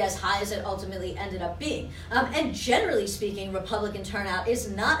it to be as high as it ultimately ended up being. And generally speaking, Republican turnout is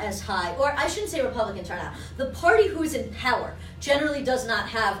not as high, or I shouldn't say Republican turnout. The party who's in power generally does not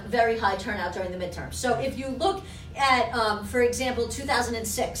have very high turnout during the midterms. So if you look at, for example,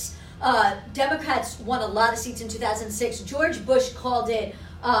 2006, Democrats won a lot of seats in 2006. George Bush called it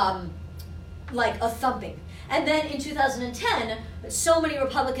like a thumping. And then in 2010, so many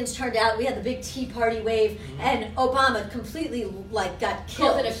Republicans turned out. We had the big Tea Party wave, and Obama completely got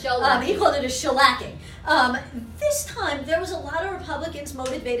killed. Called it a shellacking. He called it a shellacking. This time, there was a lot of Republicans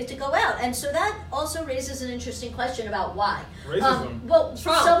motivated to go out, and so that also raises an interesting question about why. Racism. Well,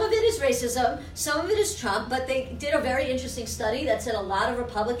 Trump. Some of it is racism, some of it is Trump, but they did a very interesting study that said a lot of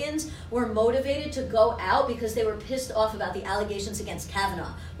Republicans were motivated to go out because they were pissed off about the allegations against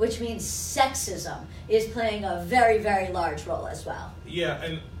Kavanaugh, which means sexism is playing a very, very large role as well. Yeah,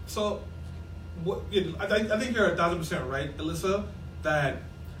 and so I think you're 1,000% right, Ilyssa, that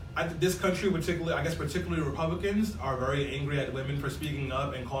this country, particularly Republicans, are very angry at women for speaking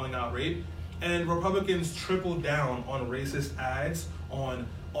up and calling out rape. And Republicans tripled down on racist ads, on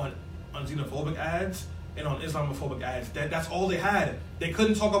xenophobic ads, and on Islamophobic ads. That's all they had. They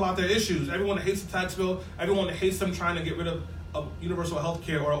couldn't talk about their issues. Everyone hates the tax bill. Everyone hates them trying to get rid of universal health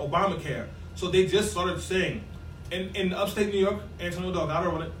care or Obamacare. So they just started saying, in upstate New York, Antonio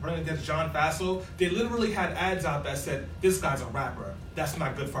Delgado running against John Faso, they literally had ads out that said, this guy's a rapper. That's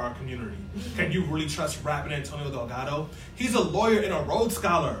not good for our community. Can you really trust rapping Antonio Delgado? He's a lawyer and a Rhodes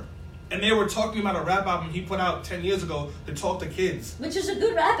Scholar. And they were talking about a rap album he put out 10 years ago to talk to kids. Which is a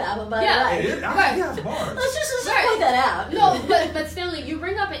good rap album, by the Yeah, way. It is. Right. He has bars. Let's just point that out. No, but Stanley, you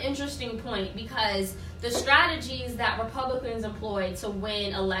bring up an interesting point because the strategies that Republicans employed to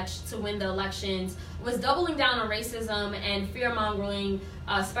win the elections was doubling down on racism and fear-mongering,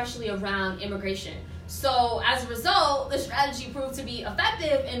 especially around immigration. So as a result, the strategy proved to be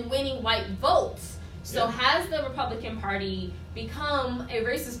effective in winning white votes. So has the Republican Party become a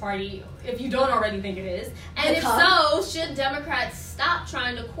racist party, if you don't already think it is? And if so, should Democrats stop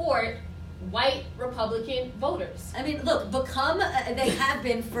trying to court white Republican voters? I mean, look, they have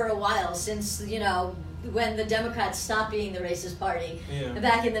been for a while since, when the Democrats stopped being the racist party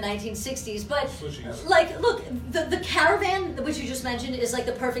back in the 1960s. But, look, the caravan, which you just mentioned, is like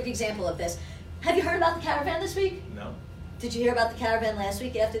the perfect example of this. Have you heard about the caravan this week? No. Did you hear about the caravan last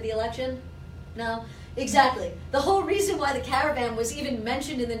week after the election? No? Exactly. The whole reason why the caravan was even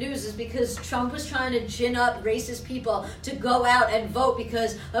mentioned in the news is because Trump was trying to gin up racist people to go out and vote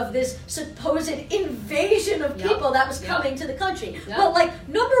because of this supposed invasion of people that was coming to the country. But,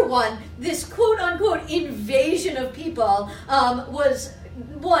 number one, this quote-unquote invasion of people was...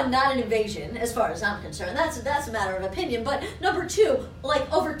 One, not an invasion, as far as I'm concerned. That's a matter of opinion. But number two,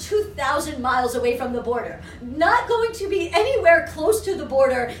 over 2,000 miles away from the border. Not going to be anywhere close to the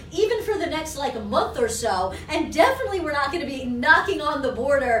border, even for the next, month or so. And definitely we're not going to be knocking on the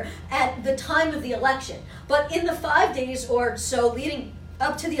border at the time of the election. But in the 5 days or so leading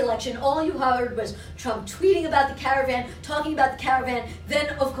up to the election, all you heard was Trump tweeting about the caravan, talking about the caravan. Then,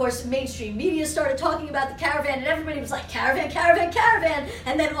 of course, mainstream media started talking about the caravan, and everybody was like, caravan, caravan, caravan.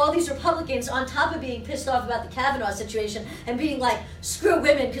 And then all these Republicans, on top of being pissed off about the Kavanaugh situation and being like, screw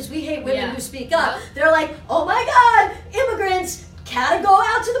women, because we hate women who speak up, they're like, oh my God, immigrants gotta go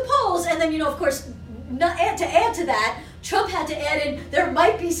out to the polls. And then, of course, to add to that, Trump had to add in, there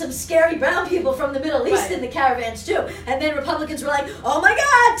might be some scary brown people from the Middle East in the caravans too. And then Republicans were like, oh my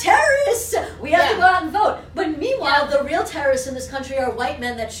God, terrorists! We have to go out and vote. But meanwhile, the real terrorists in this country are white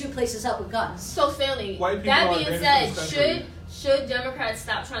men that shoot places up with guns. So, Stanley, that being said, should Democrats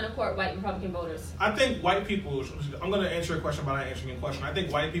stop trying to court white Republican voters? I think white people, I'm going to answer your question by not answering your question. I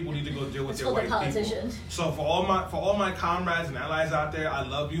think white people need to go deal with their white people. So for all my comrades and allies out there, I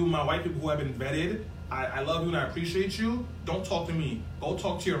love you. My white people who have been vetted, I love you and I appreciate you. Don't talk to me. Go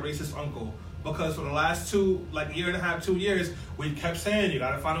talk to your racist uncle. Because for the last year and a half, 2 years, we kept saying you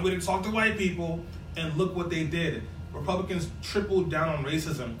gotta find a way to talk to white people, and look what they did. Republicans tripled down on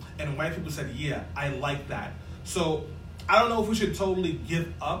racism, and white people said, yeah, I like that. So I don't know if we should totally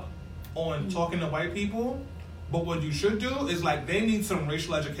give up on talking to white people, but what you should do is they need some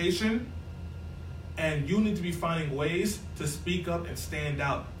racial education. And you need to be finding ways to speak up and stand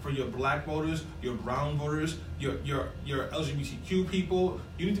out for your black voters, your brown voters, your LGBTQ people.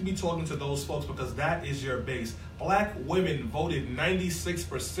 You need to be talking to those folks because that is your base. Black women voted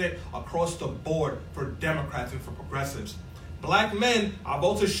 96% across the board for Democrats and for progressives. Black men, our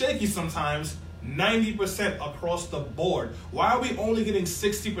votes are shaky sometimes, 90% across the board. Why are we only getting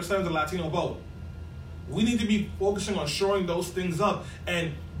 60% of the Latino vote? We need to be focusing on shoring those things up.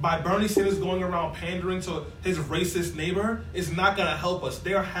 And by Bernie Sanders going around pandering to his racist neighbor, it's not going to help us.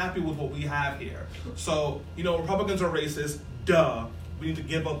 They're happy with what we have here. So, Republicans are racist. Duh. We need to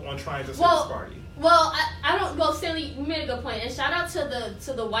give up on trying to save this party. Well, I don't. Well, Stanley, you made a good point. And shout out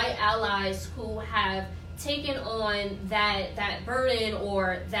to the white allies who have taken on that burden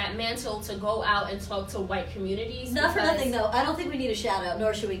or that mantle to go out and talk to white communities. Not for nothing, though. I don't think we need a shout out,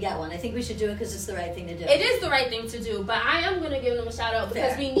 nor should we get one. I think we should do it because it's the right thing to do. It is the right thing to do, but I am going to give them a shout out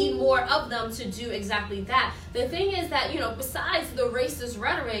because we need more of them to do exactly that. The thing is that, besides the racist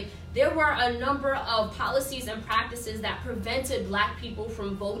rhetoric, there were a number of policies and practices that prevented black people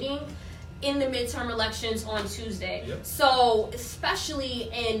from voting in the midterm elections on Tuesday. Yep. So, especially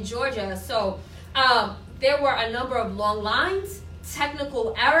in Georgia. So, there were a number of long lines,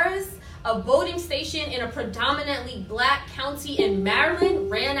 technical errors. A voting station in a predominantly black county in Maryland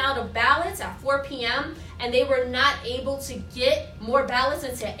ran out of ballots at 4 p.m. and they were not able to get more ballots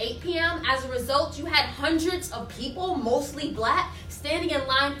until 8 p.m. As a result, you had hundreds of people, mostly black, standing in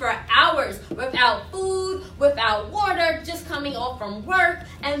line for hours without food, without water, just coming off from work,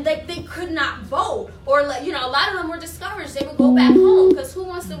 and they could not vote. Or, a lot of them were discouraged. They would go back home because who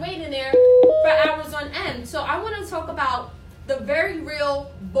wants to wait in there for hours on end? So I want to talk about the very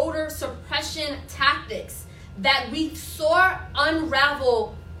real voter suppression tactics that we saw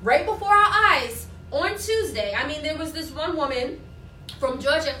unravel right before our eyes on Tuesday. I mean, there was this one woman from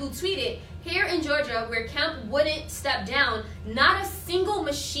Georgia who tweeted, here in Georgia, where Kemp wouldn't step down, not a single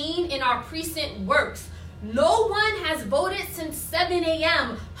machine in our precinct works. No one has voted since 7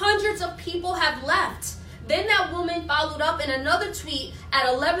 a.m. Hundreds of people have left. Then that woman followed up in another tweet at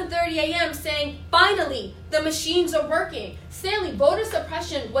 11:30 a.m. saying, finally, the machines are working. Stanley, voter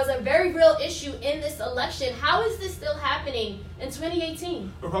suppression was a very real issue in this election. How is this still happening in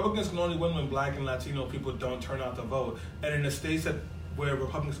 2018? Republicans can only win when black and Latino people don't turn out to vote. And in the states where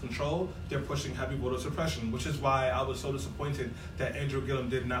Republicans control, they're pushing heavy voter suppression, which is why I was so disappointed that Andrew Gillum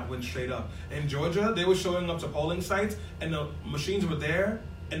did not win straight up. In Georgia, they were showing up to polling sites, and the machines were there,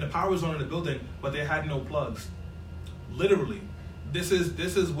 and the power was on in the building, but they had no plugs. Literally. This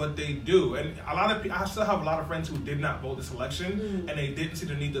is what they do. And I still have a lot of friends who did not vote this election, and they didn't see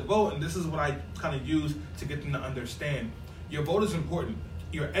the need to vote, and this is what I kind of use to get them to understand. Your vote is important.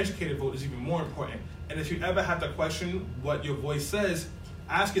 Your educated vote is even more important. And if you ever have to question what your voice says,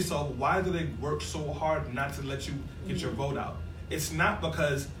 ask yourself, why do they work so hard not to let you get your vote out? It's not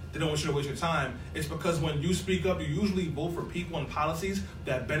because they don't want you to waste your time. It's because when you speak up, you usually vote for people and policies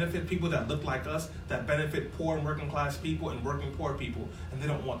that benefit people that look like us, that benefit poor and working class people and working poor people, and they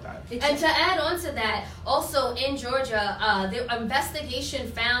don't want that. And to add on to that, also in Georgia, the investigation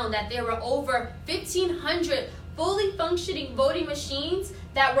found that there were over 1,500 fully functioning voting machines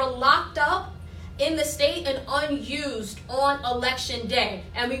that were locked up in the state and unused on election day.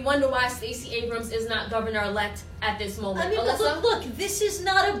 And we wonder why Stacey Abrams is not governor-elect at this moment. I mean, look, this is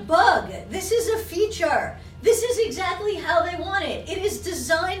not a bug. This is a feature. This is exactly how they want it. It is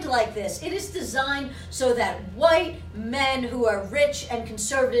designed like this. It is designed so that white men who are rich and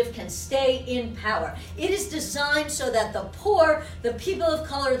conservative can stay in power. It is designed so that the poor, the people of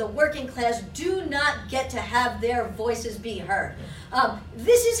color, the working class do not get to have their voices be heard.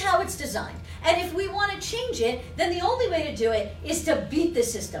 This is how it's designed. And if we want to change it, then the only way to do it is to beat the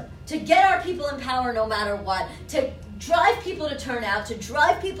system, to get our people in power no matter what, to drive people to turn out, to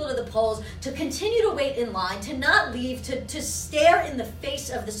drive people to the polls, to continue to wait in line, to not leave, to stare in the face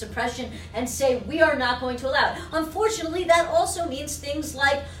of the suppression and say, we are not going to allow it. Unfortunately, that also means things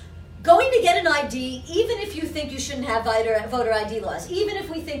like going to get an ID, even if you think you shouldn't have voter ID laws, even if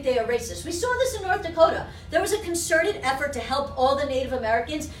we think they are racist. We saw this in North Dakota. There was a concerted effort to help all the Native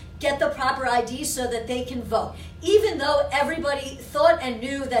Americans get the proper ID so that they can vote. Even though everybody thought and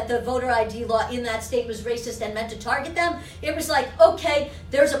knew that the voter ID law in that state was racist and meant to target them, it was like, okay,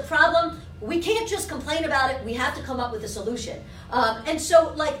 there's a problem. We can't just complain about it. We have to come up with a solution. And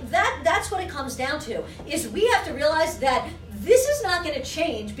so like that's what it comes down to, is we have to realize that this is not going to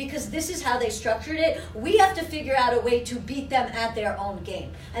change because this is how they structured it. We have to figure out a way to beat them at their own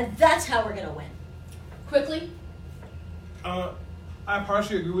game. And that's how we're going to win. Quickly? I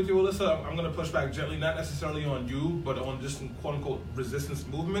partially agree with you, Ilyssa. I'm going to push back gently, not necessarily on you, but on just quote-unquote resistance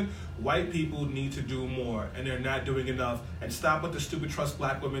movement. White people need to do more, and they're not doing enough. And stop with the stupid Trust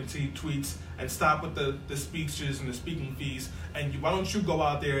Black Women tweets, and stop with the speeches and the speaking fees. And why don't you go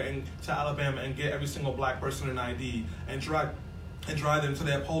out there and to Alabama and get every single black person an ID and drive them to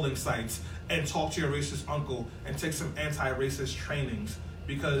their polling sites and talk to your racist uncle and take some anti-racist trainings.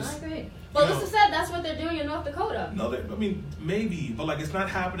 Because I agree. Well, Alyssa said that's what they're doing in North Dakota. No, I mean, maybe, but like it's not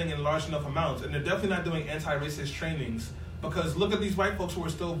happening in large enough amounts, and they're definitely not doing anti-racist trainings. Because look at these white folks who are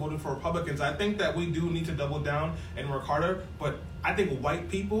still voting for Republicans. I think that we do need to double down and work harder, but I think white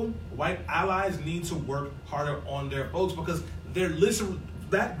people, white allies, need to work harder on their votes because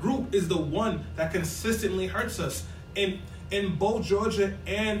that group is the one that consistently hurts us. In both Georgia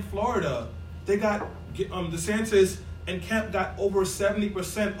and Florida, they got DeSantis and Kemp got over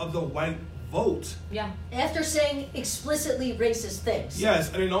 70% of the white vote. Yeah. After saying explicitly racist things.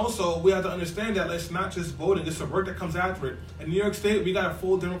 Yes, and then also we have to understand that it's not just voting, it's the work that comes after it. In New York State, we got a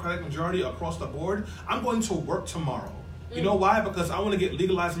full Democratic majority across the board. I'm going to work tomorrow. You know why? Because I want to get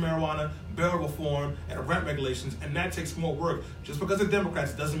legalized marijuana, bail reform, and rent regulations, and that takes more work. Just because they're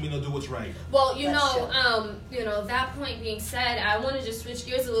Democrats doesn't mean they'll do what's right. Well, that point being said, I want to just switch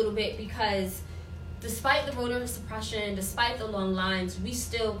gears a little bit because despite the voter suppression, despite the long lines, we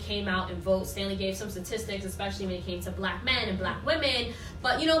still came out and voted. Stanley gave some statistics, especially when it came to black men and black women.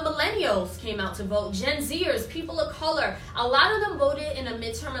 But, millennials came out to vote. Gen Zers, people of color. A lot of them voted in the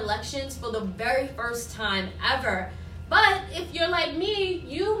midterm elections for the very first time ever. But if you're like me,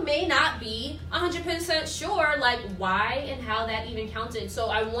 you may not be 100% sure, why and how that even counted. So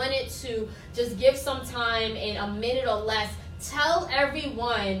I wanted to just give some time, in a minute or less, tell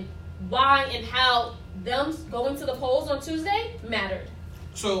everyone why and how them going to the polls on Tuesday mattered.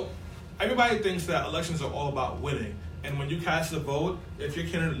 So everybody thinks that elections are all about winning. And when you cast a vote, if your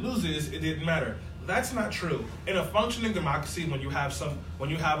candidate loses, it didn't matter. That's not true. In a functioning democracy, when you have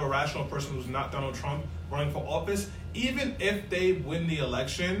a rational person who's not Donald Trump running for office, even if they win the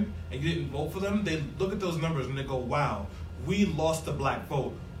election and you didn't vote for them, they look at those numbers and they go, wow, we lost the black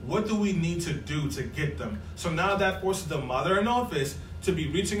vote. What do we need to do to get them? So now that forces the mother in office to be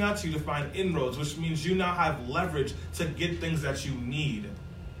reaching out to you to find inroads, which means you now have leverage to get things that you need.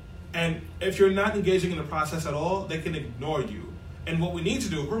 And if you're not engaging in the process at all, they can ignore you. And what we need to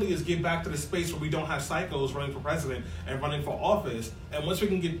do really is get back to the space where we don't have psychos running for president and running for office. And once we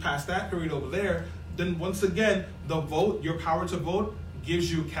can get past that period over there, then once again, the vote, your power to vote,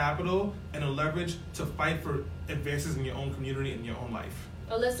 gives you capital and a leverage to fight for advances in your own community and your own life.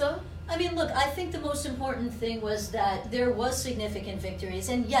 Alyssa? I mean, look, I think the most important thing was that there was significant victories,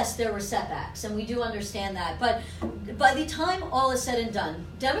 and yes, there were setbacks, and we do understand that. But by the time all is said and done,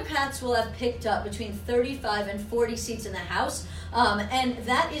 Democrats will have picked up between 35 and 40 seats in the House, and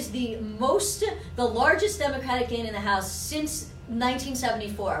that is the largest Democratic gain in the House since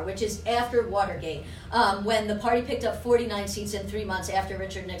 1974, which is after Watergate, when the party picked up 49 seats in 3 months after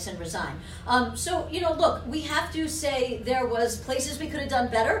Richard Nixon resigned. So, look, we have to say there was places we could have done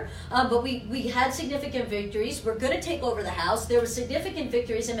better, but we had significant victories. We're going to take over the House. There were significant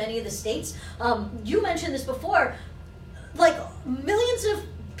victories in many of the states. You mentioned this before, millions of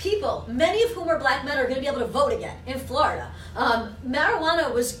people, many of whom are black men, are going to be able to vote again in Florida.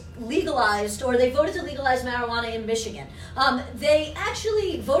 Marijuana was legalized, or they voted to legalize marijuana in Michigan. They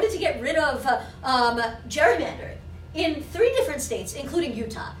actually voted to get rid of gerrymandering in 3 different states, including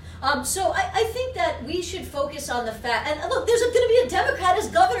Utah. So I think that we should focus on the fact, and look, there's going to be a Democrat as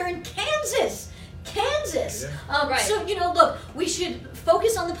governor this. Yeah. Right. So, look, we should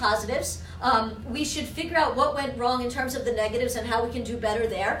focus on the positives. We should figure out what went wrong in terms of the negatives and how we can do better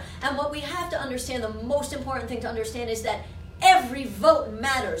there. And what we have to understand, the most important thing to understand is that every vote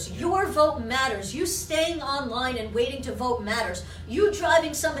matters. Your vote matters. You staying online and waiting to vote matters. You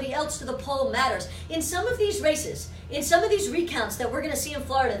driving somebody else to the poll matters. In some of these races, in some of these recounts that we're going to see in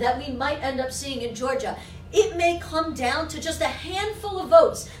Florida, that we might end up seeing in Georgia, it may come down to just a handful of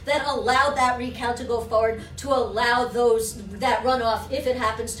votes that allow that recount to go forward, to allow that runoff, if it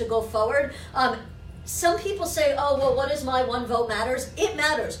happens to go forward. Some people say, oh, well, what is my one vote matters? It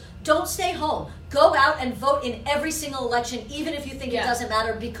matters. Don't stay home. Go out and vote in every single election, even if you think it doesn't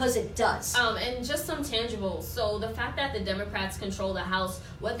matter, because it does. And just some tangibles. So the fact that the Democrats control the House,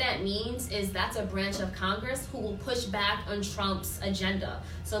 what that means is that's a branch of Congress who will push back on Trump's agenda.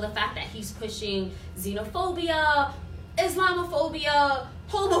 So the fact that he's pushing xenophobia, Islamophobia,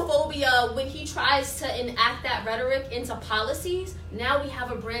 homophobia, when he tries to enact that rhetoric into policies, now we have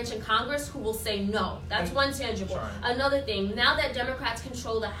a branch in Congress who will say no. That's one tangible. Sorry. Another thing, now that Democrats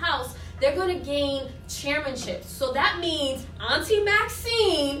control the House, they're going to gain chairmanships. So that means Auntie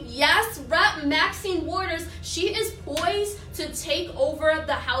Maxine, yes, Rep. Maxine Waters, she is poised to take over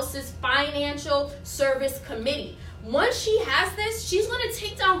the House's Financial Service Committee. Once she has this, she's going to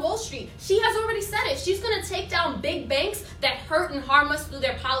take down Wall Street. She has already said it. She's going to take down big banks that hurt and harm us through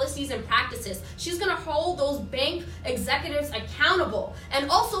their policies and practices. She's going to hold those bank executives accountable. And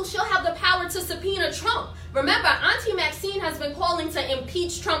also, she'll have the power to subpoena Trump. Remember, Auntie Maxine has been calling to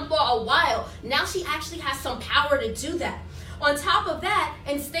impeach Trump for a while. Now she actually has some power to do that. On top of that,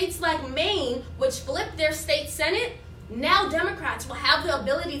 in states like Maine, which flipped their state senate, now Democrats will have the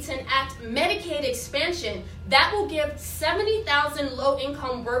ability to enact Medicaid expansion that will give 70,000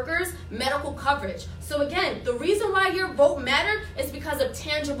 low-income workers medical coverage. So again, the reason why your vote mattered is because of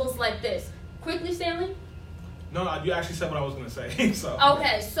tangibles like this. Quickly, Stanley? No, you actually said what I was going to say. So.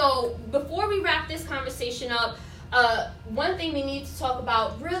 Okay, so before we wrap this conversation up, one thing we need to talk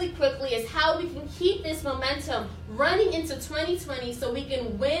about really quickly is how we can keep this momentum running into 2020 so we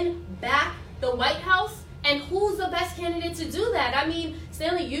can win back the White House. And who's the best candidate to do that? I mean,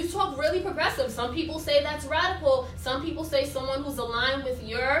 Stanley, you talk really progressive. Some people say that's radical. Some people say someone who's aligned with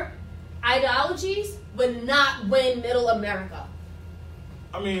your ideologies would not win middle America.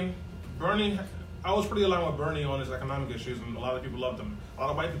 I mean, Bernie, I was pretty aligned with Bernie on his economic issues, and a lot of people loved him. A lot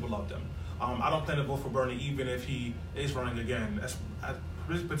of white people loved him. I don't plan to vote for Bernie even if he is running again,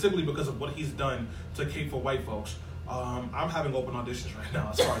 particularly because of what he's done to cape for white folks. I'm having open auditions right now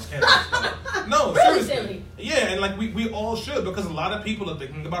as far as candidates go. No, seriously. Yeah, and like we all should, because a lot of people are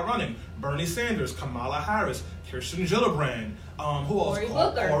thinking about running. Bernie Sanders, Kamala Harris, Kirsten Gillibrand, who else?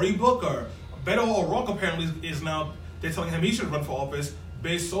 Cory Booker. Beto O'Rourke apparently is now, they're telling him he should run for office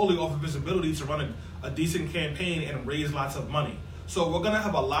based solely off of his ability to run a decent campaign and raise lots of money. So we're going to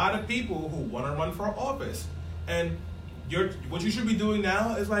have a lot of people who want to run for office. And what you should be doing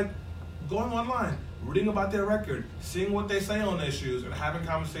now is like going online, reading about their record, seeing what they say on issues, and having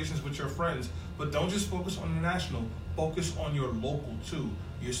conversations with your friends. But don't just focus on the national. Focus on your local, too.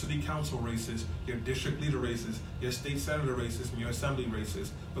 Your city council races, your district leader races, your state senator races, and your assembly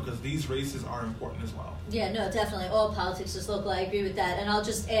races, because these races are important as well. Yeah, no, definitely. All politics is local. I agree with that. And I'll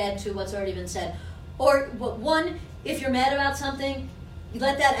just add to what's already been said. One, if you're mad about something, you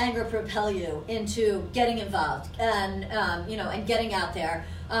let that anger propel you into getting involved and and getting out there.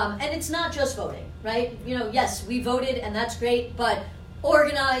 And it's not just voting, right? Yes, we voted and that's great, but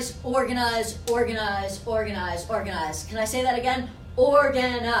organize, organize, organize, organize, organize. Can I say that again?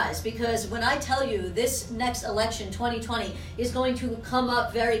 Organize, because when I tell you this next election, 2020, is going to come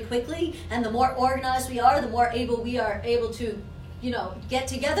up very quickly, and the more organized we are, the more able we are able to get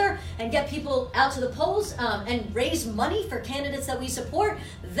together and get people out to the polls and raise money for candidates that we support.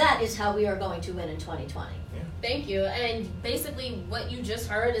 That is how we are going to win in 2020. Thank you. And basically what you just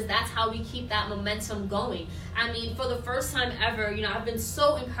heard is that's how we keep that momentum going. I mean, for the first time ever, I've been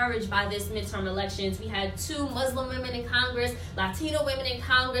so encouraged by this midterm elections. We had 2 Muslim women in Congress, Latino women in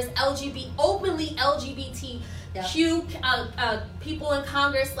Congress, openly LGBTQ people in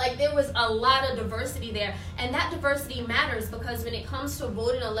Congress. Like, there was a lot of diversity there. And that diversity matters because when it comes to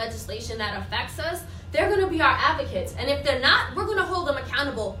voting on legislation that affects us, they're going to be our advocates. And if they're not, we're going to hold them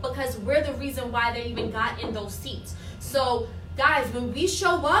accountable because we're the reason why they even got in those seats. So, guys, when we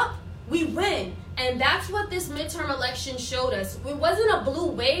show up, we win. And that's what this midterm election showed us. It wasn't a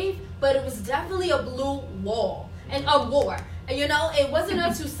blue wave, but it was definitely a blue wall and a war. And, it wasn't a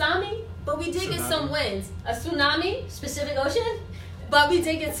tsunami, but we did get some wins. A tsunami? Pacific Ocean? But we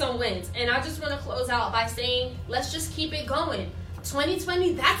did get some wins. And I just want to close out by saying, let's just keep it going.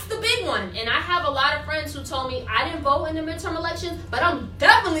 2020, that's the big one. And I have a lot of friends who told me I didn't vote in the midterm elections, but I'm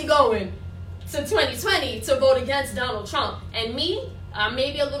definitely going to 2020 to vote against Donald Trump. And me,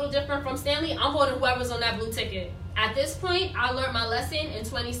 maybe a little different from Stanley, I'm voting whoever's on that blue ticket. At this point, I learned my lesson in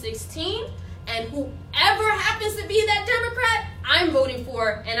 2016, and whoever happens to be that Democrat, I'm voting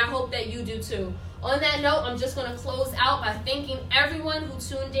for, and I hope that you do too. On that note, I'm just going to close out by thanking everyone who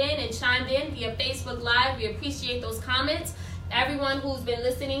tuned in and chimed in via Facebook Live. We appreciate those comments. Everyone who's been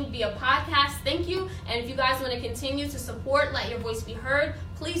listening via podcast, thank you. And if you guys want to continue to support, let your voice be heard,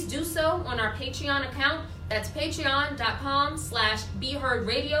 please do so on our Patreon account. That's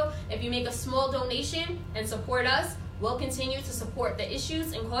patreon.com/BeHeardRadio. If you make a small donation and support us, we'll continue to support the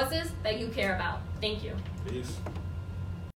issues and causes that you care about. Thank you. Peace.